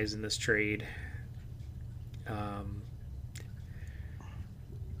my eyes in this trade. I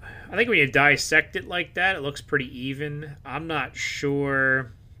think when you dissect it like that, it looks pretty even. I'm not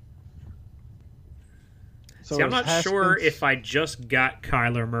sure. So I'm not sure if I just got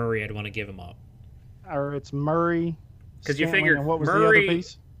Kyler Murray, I'd want to give him up. Or it's Murray. Because you figure what was Murray, the other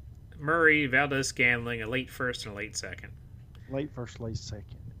piece? Murray, Valdez-Scantling, a late first and a late second. Late first, late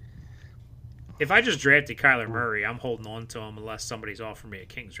second. If I just drafted Kyler Murray, I'm holding on to him unless somebody's offering me a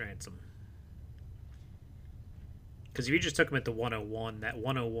king's ransom. Because if you just took him at the 101, that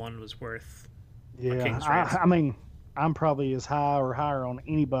 101 was worth a king's ransom. I mean, I'm probably as high or higher on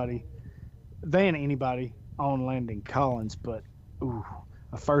anybody on Landon Collins, but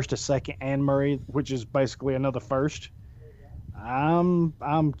a first, a second, and Murray, which is basically another first. I'm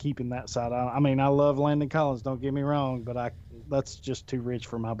keeping that side. I mean, I love Landon Collins. Don't get me wrong, but that's just too rich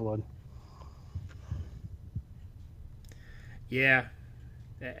for my blood. Yeah,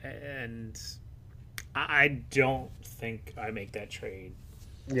 and I don't think I make that trade.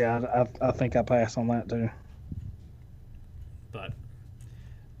 Yeah, I think I pass on that too. But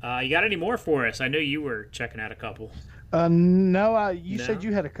you got any more for us? I know you were checking out a couple. No, you said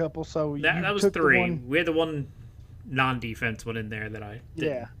you had a couple, so that was three. We had the one non-defense one in there that I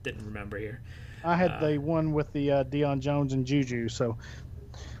didn't remember here. I had the one with the Deion Jones and Juju, so.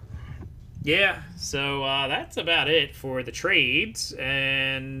 Yeah, so that's about it for the trades,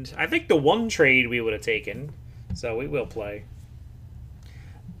 and I think the one trade we would have taken, so we will play.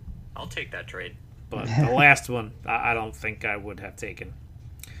 I'll take that trade. But the last one, I don't think I would have taken.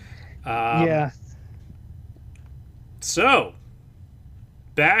 Yeah. So,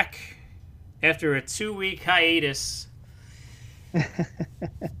 back after a 2-week hiatus,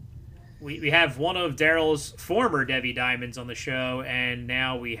 we have one of Daryl's former Debbie Diamonds on the show, and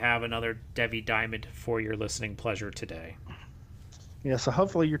now we have another Debbie Diamond for your listening pleasure today. Yeah, so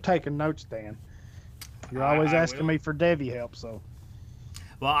hopefully you're taking notes, Dan. You're always asking me for Debbie help, so.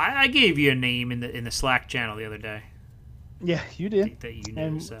 Well, I gave you a name in the Slack channel the other day. Yeah, you did. That you knew,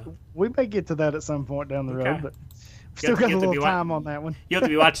 and so. We may get to that at some point down the road, Okay. but still got a little time on that one. You have to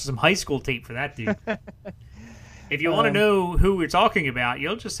be watching some high school tape for that, dude. If you want to know who we're talking about,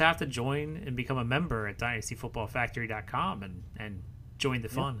 you'll just have to join and become a member at dynastyfootballfactory.com and join the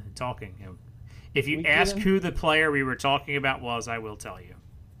fun and talking. If you ask who the player we were talking about was, I will tell you.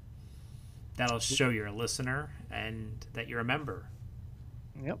 That'll show you're a listener and that you're a member.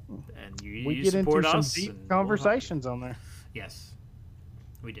 Yep. And we get into us some deep conversations on there. Yes,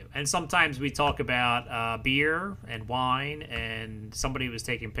 we do. And sometimes we talk about beer and wine, and somebody was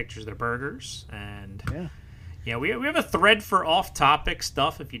taking pictures of their burgers. And yeah, we have a thread for off-topic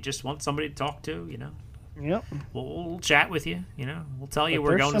stuff if you just want somebody to talk to, Yep. We'll chat with you, We'll tell you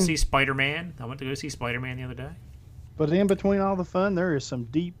we're going to see Spider-Man. I went to go see Spider-Man the other day. But in between all the fun, there is some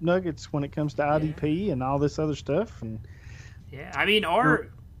deep nuggets when it comes to IDP and all this other stuff. And yeah, I mean, our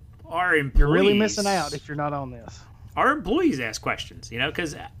employees... You're really missing out if you're not on this. Our employees ask questions,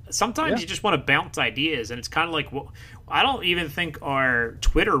 because sometimes you just want to bounce ideas, and it's kind of like, I don't even think our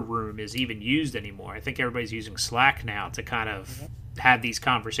Twitter room is even used anymore. I think everybody's using Slack now to kind of have these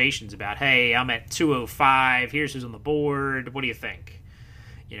conversations about, hey, I'm at 205, here's who's on the board, what do you think?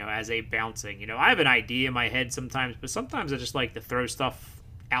 As a bouncing. I have an idea in my head sometimes, but sometimes I just like to throw stuff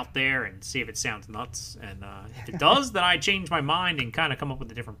out there and see if it sounds nuts. And if it does, then I change my mind and kind of come up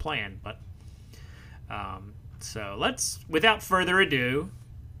with a different plan. But so let's, without further ado,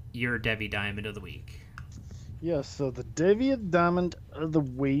 your Debbie Diamond of the week. Yeah, so the Debbie Diamond of the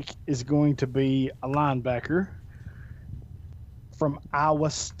week is going to be a linebacker from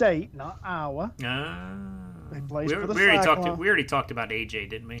Iowa State, not Iowa. He plays for the Cyclones. We already talked about AJ,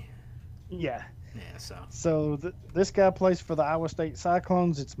 didn't we? Yeah. Yeah, So this guy plays for the Iowa State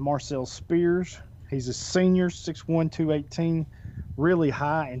Cyclones. It's Marcel Spears. He's a senior, 6'1", 218, really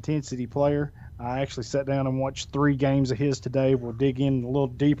high-intensity player. I actually sat down and watched 3 games of his today. We'll dig in a little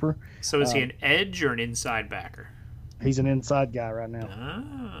deeper. So is he an edge or an inside backer? He's an inside guy right now.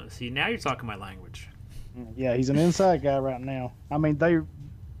 Ah, see, now you're talking my language. Yeah, he's an inside guy right now. I mean,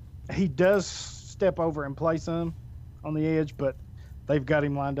 he does step over and play some on the edge, but they've got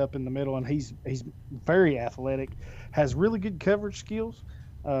him lined up in the middle, and he's very athletic, has really good coverage skills,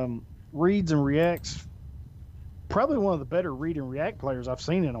 reads and reacts. Probably one of the better read and react players I've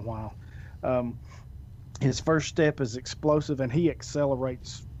seen in a while. His first step is explosive, and he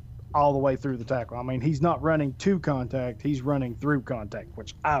accelerates all the way through the tackle. I mean, he's not running to contact; he's running through contact,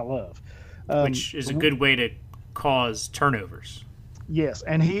 which I love. Which is a good way to cause turnovers. Yes,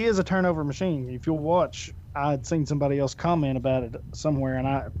 and he is a turnover machine. If you'll watch, I'd seen somebody else comment about it somewhere, and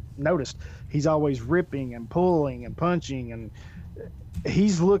I noticed he's always ripping and pulling and punching, and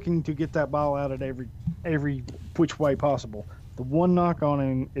he's looking to get that ball out at every which way possible. The one knock on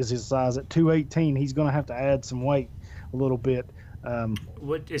him is his size. At 218, he's going to have to add some weight a little bit.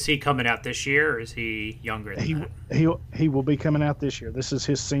 What is he coming out this year, or is he younger than that? He will be coming out this year. This is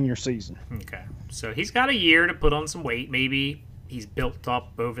his senior season. Okay, so he's got a year to put on some weight. Maybe he's built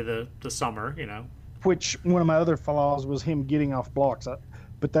up over the summer, Which one of my other flaws was him getting off blocks.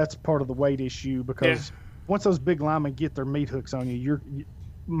 But that's part of the weight issue because once those big linemen get their meat hooks on you,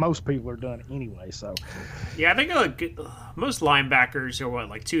 most people are done anyway. So yeah, I think most linebackers are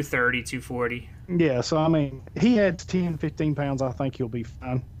like 230, 240. Yeah, so I mean, he adds 10, 15 pounds. I think he'll be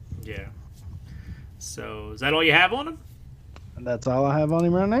fine. Yeah. So is that all you have on him? And that's all I have on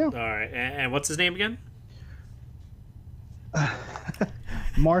him right now. All right, and what's his name again?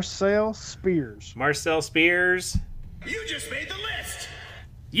 Marcel Spears. Marcel Spears. You just made the list.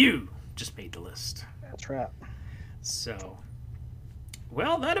 You just made the list. That's right. So,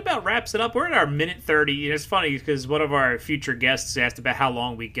 well, that about wraps it up. We're at our minute 30. It's funny because one of our future guests asked about how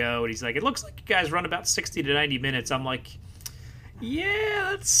long we go, and he's like, it looks like you guys run about 60 to 90 minutes. I'm like, yeah,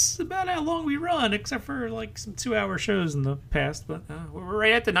 that's about how long we run, except for like some 2-hour shows in the past. But we're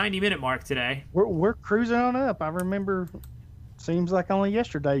right at the 90-minute mark today. We're cruising on up. I remember, seems like only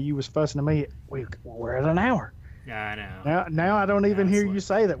yesterday you was fussing at me. We're at an hour. Yeah, I know. Now I don't even hear you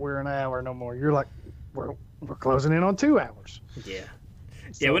say that we're an hour no more. You're like, we're closing in on 2 hours. Yeah.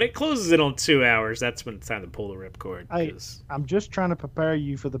 So, Yeah, when it closes in on 2 hours, that's when it's time to pull the ripcord. I'm just trying to prepare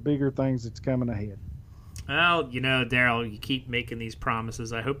you for the bigger things that's coming ahead. Well, Daryl, you keep making these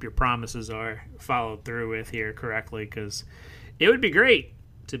promises. I hope your promises are followed through with here correctly, because it would be great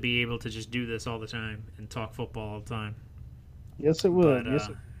to be able to just do this all the time and talk football all the time. Yes, it would.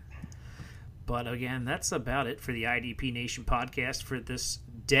 But again, that's about it for the IDP Nation podcast for this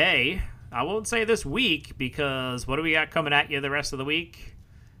day. I won't say this week, because what do we got coming at you the rest of the week?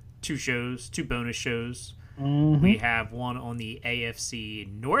 2 shows, 2 bonus shows. Mm-hmm. We have one on the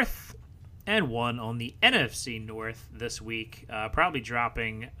AFC North and one on the NFC North this week. Probably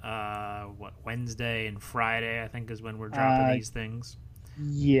dropping, Wednesday and Friday, I think, is when we're dropping these things.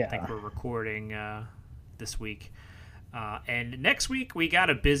 Yeah. I think we're recording this week. And next week, we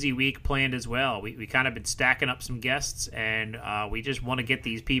got a busy week planned as well. We kind of been stacking up some guests, and we just want to get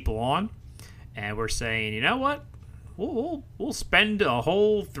these people on. And we're saying, you know what? We'll spend a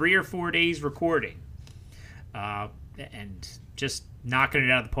whole 3 or 4 days recording, and just knocking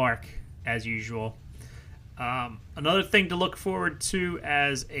it out of the park as usual. Another thing to look forward to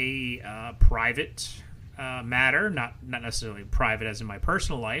as a private matter, not necessarily private as in my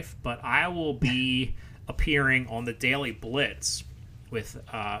personal life, but I will be appearing on the Daily Blitz with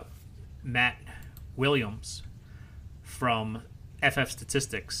Matt Williams from FF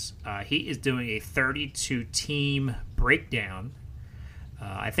Statistics. He is doing a 32-team breakdown.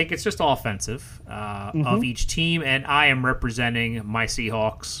 I think it's just offensive of each team, and I am representing my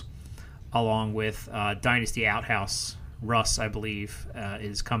Seahawks along with Dynasty Outhouse. Russ, I believe,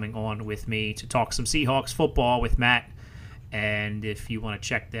 is coming on with me to talk some Seahawks football with Matt. And if you want to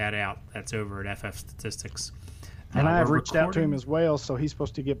check that out, that's over at FF Statistics. And I've reached out to him as well, so he's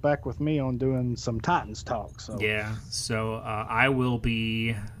supposed to get back with me on doing some Titans talk. So yeah, so I will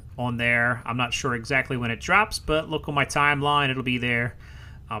be on there. I'm not sure exactly when it drops, but look on my timeline; it'll be there.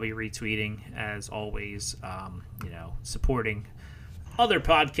 I'll be retweeting as always. Supporting other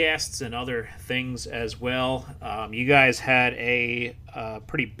podcasts and other things as well. You guys had a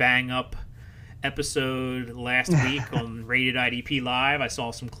pretty bang up episode last week on Rated IDP Live. I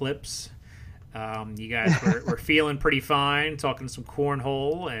saw some clips. You guys were feeling pretty fine, talking some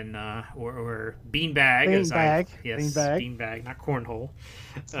cornhole and or beanbag. Beanbag, not cornhole.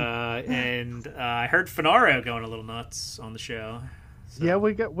 And I heard Finaro going a little nuts on the show. So. Yeah,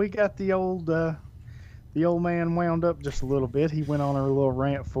 we got the old man wound up just a little bit. He went on a little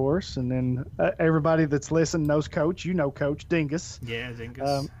rant for us, and then everybody that's listened knows Coach. You know Coach Dingus. Yeah,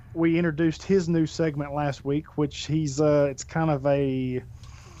 Dingus. We introduced his new segment last week, which it's kind of a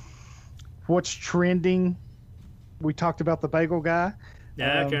what's trending. We talked about the bagel guy.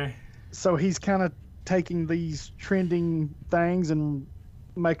 Yeah, okay. So he's kind of taking these trending things and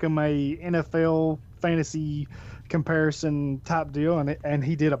make them a NFL fantasy comparison type deal, and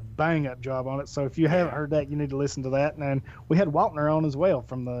he did a bang up job on it. So if you haven't heard that, you need to listen to that. And we had Waltner on as well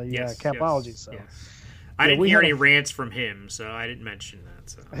from the Capology. So I didn't hear any rants from him, so I didn't mention that.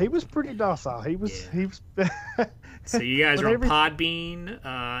 So he was pretty docile. He was. So you guys are on Podbean.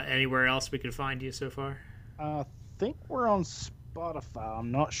 Anywhere else we could find you so far? I think we're on Spotify.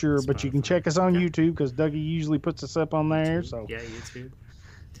 I'm not sure, but you can check us on YouTube because Dougie usually puts us up on there. So yeah, YouTube.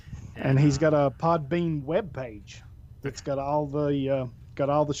 And he's got a Podbean webpage that's got all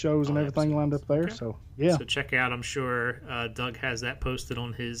the shows and everything lined up there. Okay. So yeah. So check out. I'm sure Doug has that posted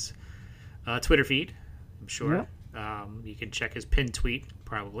on his Twitter feed. I'm sure. Yeah. You can check his pinned tweet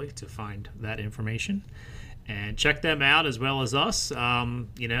probably to find that information. And check them out as well as us. They're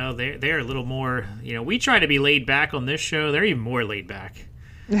a little more. We try to be laid back on this show. They're even more laid back.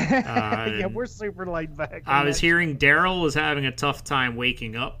 Yeah, we're super laid back. I was hearing Daryl was having a tough time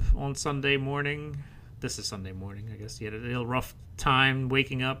waking up on Sunday morning. This is Sunday morning, I guess. He had a little rough time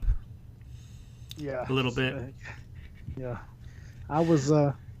waking up. Yeah, a little bit. Yeah, I was.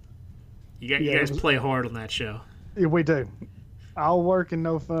 You guys play hard on that show. Yeah, we do. All work and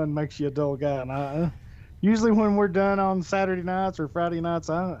no fun makes you a dull guy, and usually when we're done on Saturday nights or Friday nights,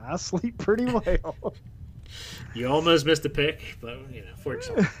 I sleep pretty well. You almost missed a pick, but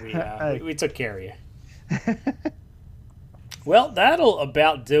fortunately we took care of you. Well, that'll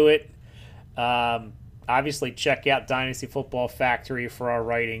about do it. Obviously, check out Dynasty Football Factory for our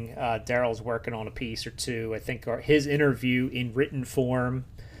writing. Daryl's working on a piece or two. I think his interview in written form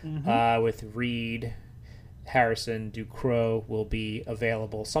with Reid, Harrison-Ducros will be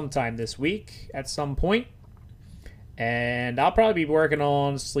available sometime this week at some point. And I'll probably be working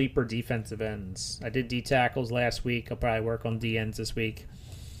on sleeper defensive ends. I did D tackles last week. I'll probably work on D ends this week.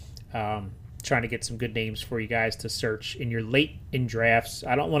 Trying to get some good names for you guys to search in your late in drafts.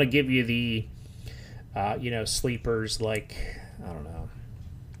 I don't want to give you the, sleepers like, I don't know,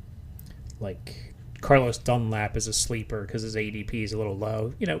 like Carlos Dunlap is a sleeper because his ADP is a little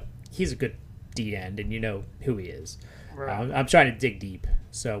low. He's a good D end, and you know who he is. Right. I'm trying to dig deep.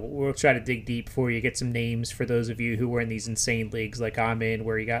 So we'll try to dig deep for you, get some names for those of you who are in these insane leagues like I'm in,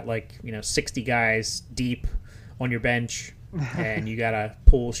 where you got 60 guys deep on your bench, and you got to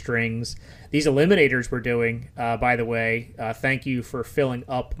pull strings. These eliminators we're doing, by the way, thank you for filling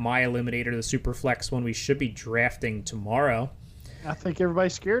up my eliminator, the Superflex one we should be drafting tomorrow. I think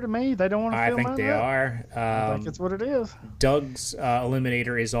everybody's scared of me. They don't want to fill mine up. I think they are. I think it's what it is. Doug's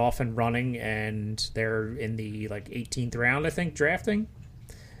eliminator is off and running, and they're in the 18th round, I think, drafting.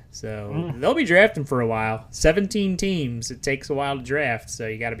 So they'll be drafting for a while. 17 teams. It takes a while to draft, so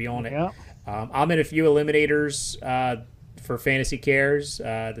you got to be on it. Yeah. I'm in a few eliminators for Fantasy Cares,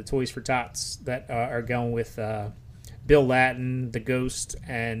 the Toys for Tots that are going with Bill Latin, The Ghost,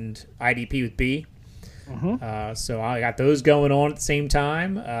 and IDP with B. So I got those going on at the same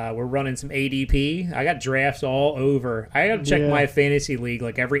time. We're running some ADP. I got drafts all over. I got to check my fantasy league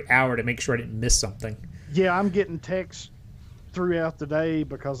every hour to make sure I didn't miss something. Yeah, I'm getting texts throughout the day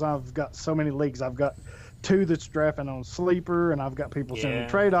because I've got so many leagues. I've got 2 that's drafting on Sleeper, and I've got people sending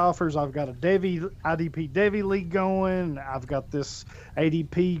trade offers. I've got a IDP Devi league going. I've got this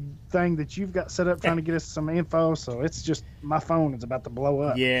ADP thing that you've got set up trying to get us some info. So it's just my phone is about to blow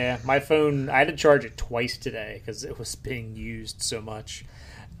up. Yeah, my phone, I had to charge it twice today because it was being used so much.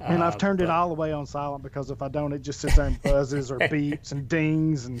 And I've turned it all the way on silent because if I don't, it just sits there and buzzes or beeps and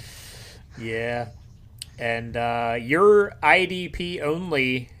dings. And yeah. And your IDP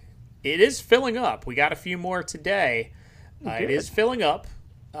only, it is filling up. We got a few more today. It is filling up.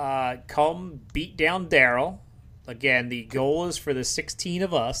 Come beat down Daryl. Again, the goal is for the 16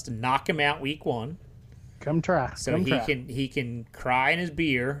 of us to knock him out week 1. Come try. So he can cry in his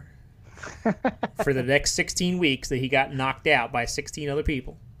beer for the next 16 weeks that he got knocked out by 16 other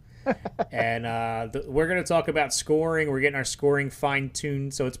people. And we're going to talk about scoring. We're getting our scoring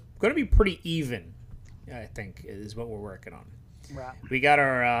fine-tuned. So it's going to be pretty even, I think, is what we're working on. Right. We got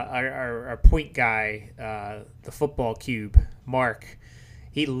our point guy, the football cube, Mark.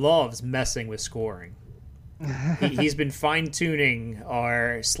 he loves messing with scoring. He's been fine-tuning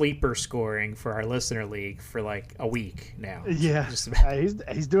our sleeper scoring for our listener league for like a week now. Yeah,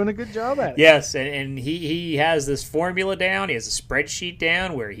 he's doing a good job at it. Yes, and he has this formula down. He has a spreadsheet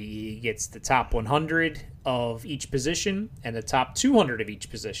down where he gets the top 100 of each position and the top 200 of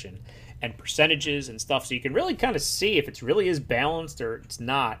each position and percentages and stuff. So you can really kind of see if it really is balanced or it's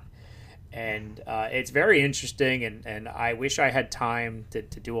not. And it's very interesting, and I wish I had time to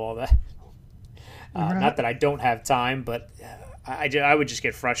do all that. Right. Not that I don't have time, but I would just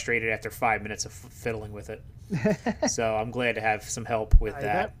get frustrated after 5 minutes of fiddling with it. So I'm glad to have some help with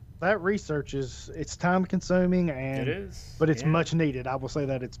that. That research it's time consuming, and it is, but it's much needed. I will say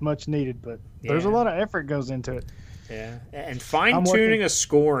that it's much needed, but there's a lot of effort goes into it. Yeah, and fine tuning a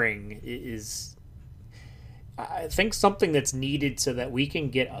scoring is, I think, something that's needed so that we can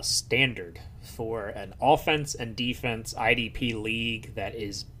get a standard for an offense and defense IDP league that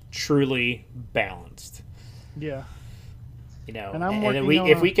is truly balanced. Yeah. You know, and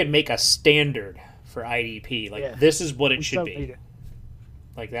if we could make a standard for IDP, like this is what it should be.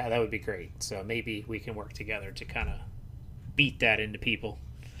 Like that would be great. So maybe we can work together to kind of beat that into people.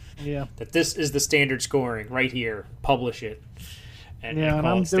 Yeah. That this is the standard scoring right here. Publish it. And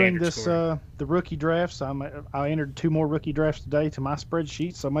I'm doing this the rookie drafts. I entered 2 more rookie drafts today to my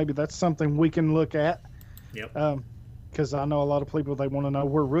spreadsheet, so maybe that's something we can look at. Yep. Because I know a lot of people, they want to know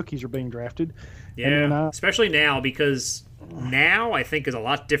where rookies are being drafted. Yeah, and then, especially now, because now I think is a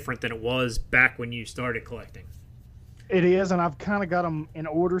lot different than it was back when you started collecting. It is, and I've kind of got them in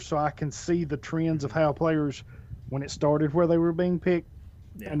order so I can see the trends of how players, when it started, where they were being picked,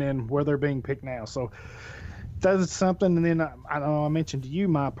 and then where they're being picked now. So that's something. And then I know I mentioned to you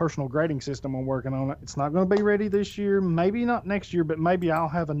my personal grading system I'm working on. It's not going to be ready this year, maybe not next year, but maybe I'll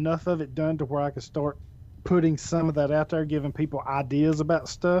have enough of it done to where I can start putting some of that out there, giving people ideas about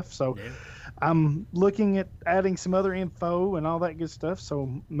stuff. So I'm looking at adding some other info and all that good stuff. So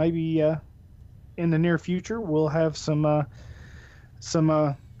maybe in the near future we'll have some help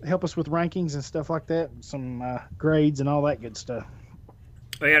us with rankings and stuff like that, some grades and all that good stuff.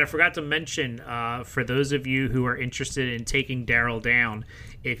 Oh yeah, and I forgot to mention, for those of you who are interested in taking Daryl down,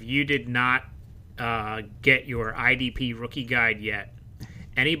 if you did not get your IDP rookie guide yet,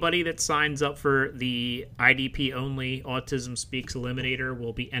 anybody that signs up for the IDP only Autism Speaks Eliminator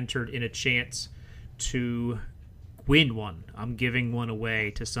will be entered in a chance to win one. I'm giving one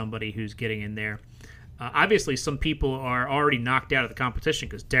away to somebody who's getting in there. Obviously, some people are already knocked out of the competition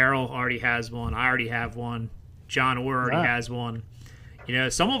because Daryl already has one. I already have one. John Orr already has one. You know,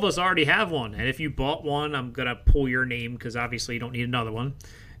 some of us already have one. And if you bought one, I'm going to pull your name because obviously you don't need another one.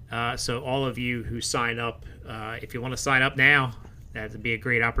 So all of you who sign up, if you want to sign up now, that would be a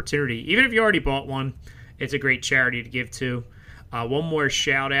great opportunity. Even if you already bought one, it's a great charity to give to. One more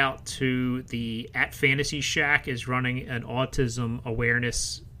shout out to the @Fantasy Shack is running an autism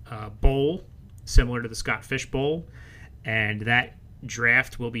awareness bowl similar to the Scott Fish Bowl, and that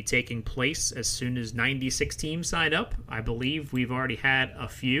draft will be taking place as soon as 96 teams sign up. I believe we've already had a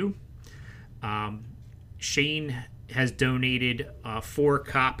few. Shane has donated 4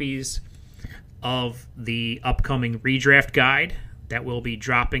 copies of the upcoming redraft guide that will be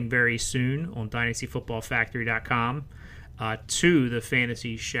dropping very soon on dynastyfootballfactory.com to the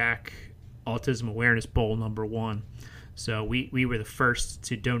Fantasy Shack Autism Awareness Bowl #1. So we were the first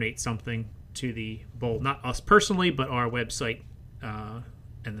to donate something to the bowl, not us personally, but our website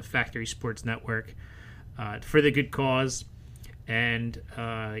and the Factory Sports Network for the good cause. And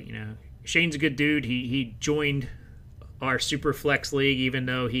you know, Shane's a good dude. He joined our Super Flex League even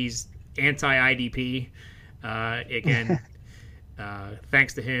though he's anti-IDP. Again,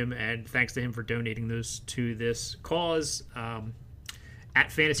 thanks to him, and thanks to him for donating those to this cause. At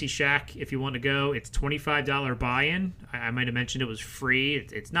Fantasy Shack, if you want to go, it's $25 buy-in. I might have mentioned it was free.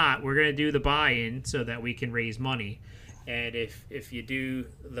 It's not. We're going to do the buy-in so that we can raise money. And if you do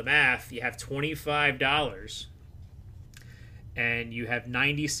the math, you have $25 and you have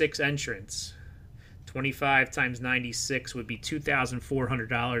 96 entrants. 25 times 96 would be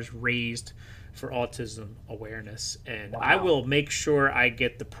 $2,400 raised for autism awareness. And I will make sure I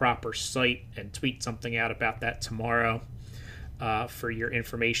get the proper site and tweet something out about that tomorrow. For your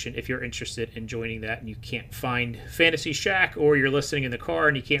information, if you're interested in joining that and you can't find Fantasy Shack, or you're listening in the car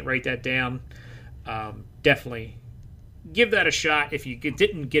and you can't write that down, definitely give that a shot. If you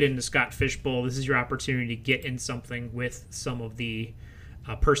didn't get in the Scott Fish Bowl, this is your opportunity to get in something with some of the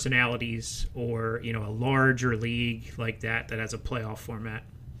personalities, or a larger league like that has a playoff format.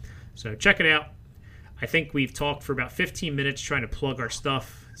 So check it out. I think we've talked for about 15 minutes trying to plug our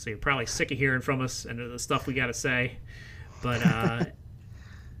stuff, so you're probably sick of hearing from us and the stuff we got to say. But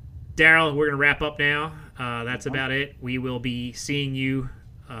Daryl, we're going to wrap up now. That's about it. We will be seeing you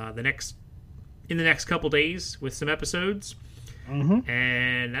in the next couple days with some episodes. Mm-hmm.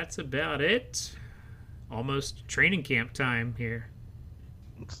 And that's about it. Almost training camp time here.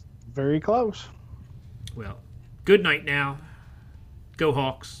 It's very close. Well, good night now. Go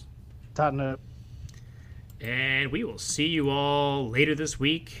Hawks. Tighten up. And we will see you all later this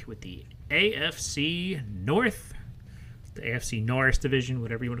week with the AFC North. The AFC Norris division,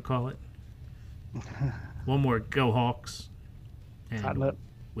 whatever you want to call it. One more Go Hawks. And Tighten up.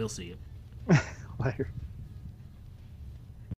 we'll see you. Later.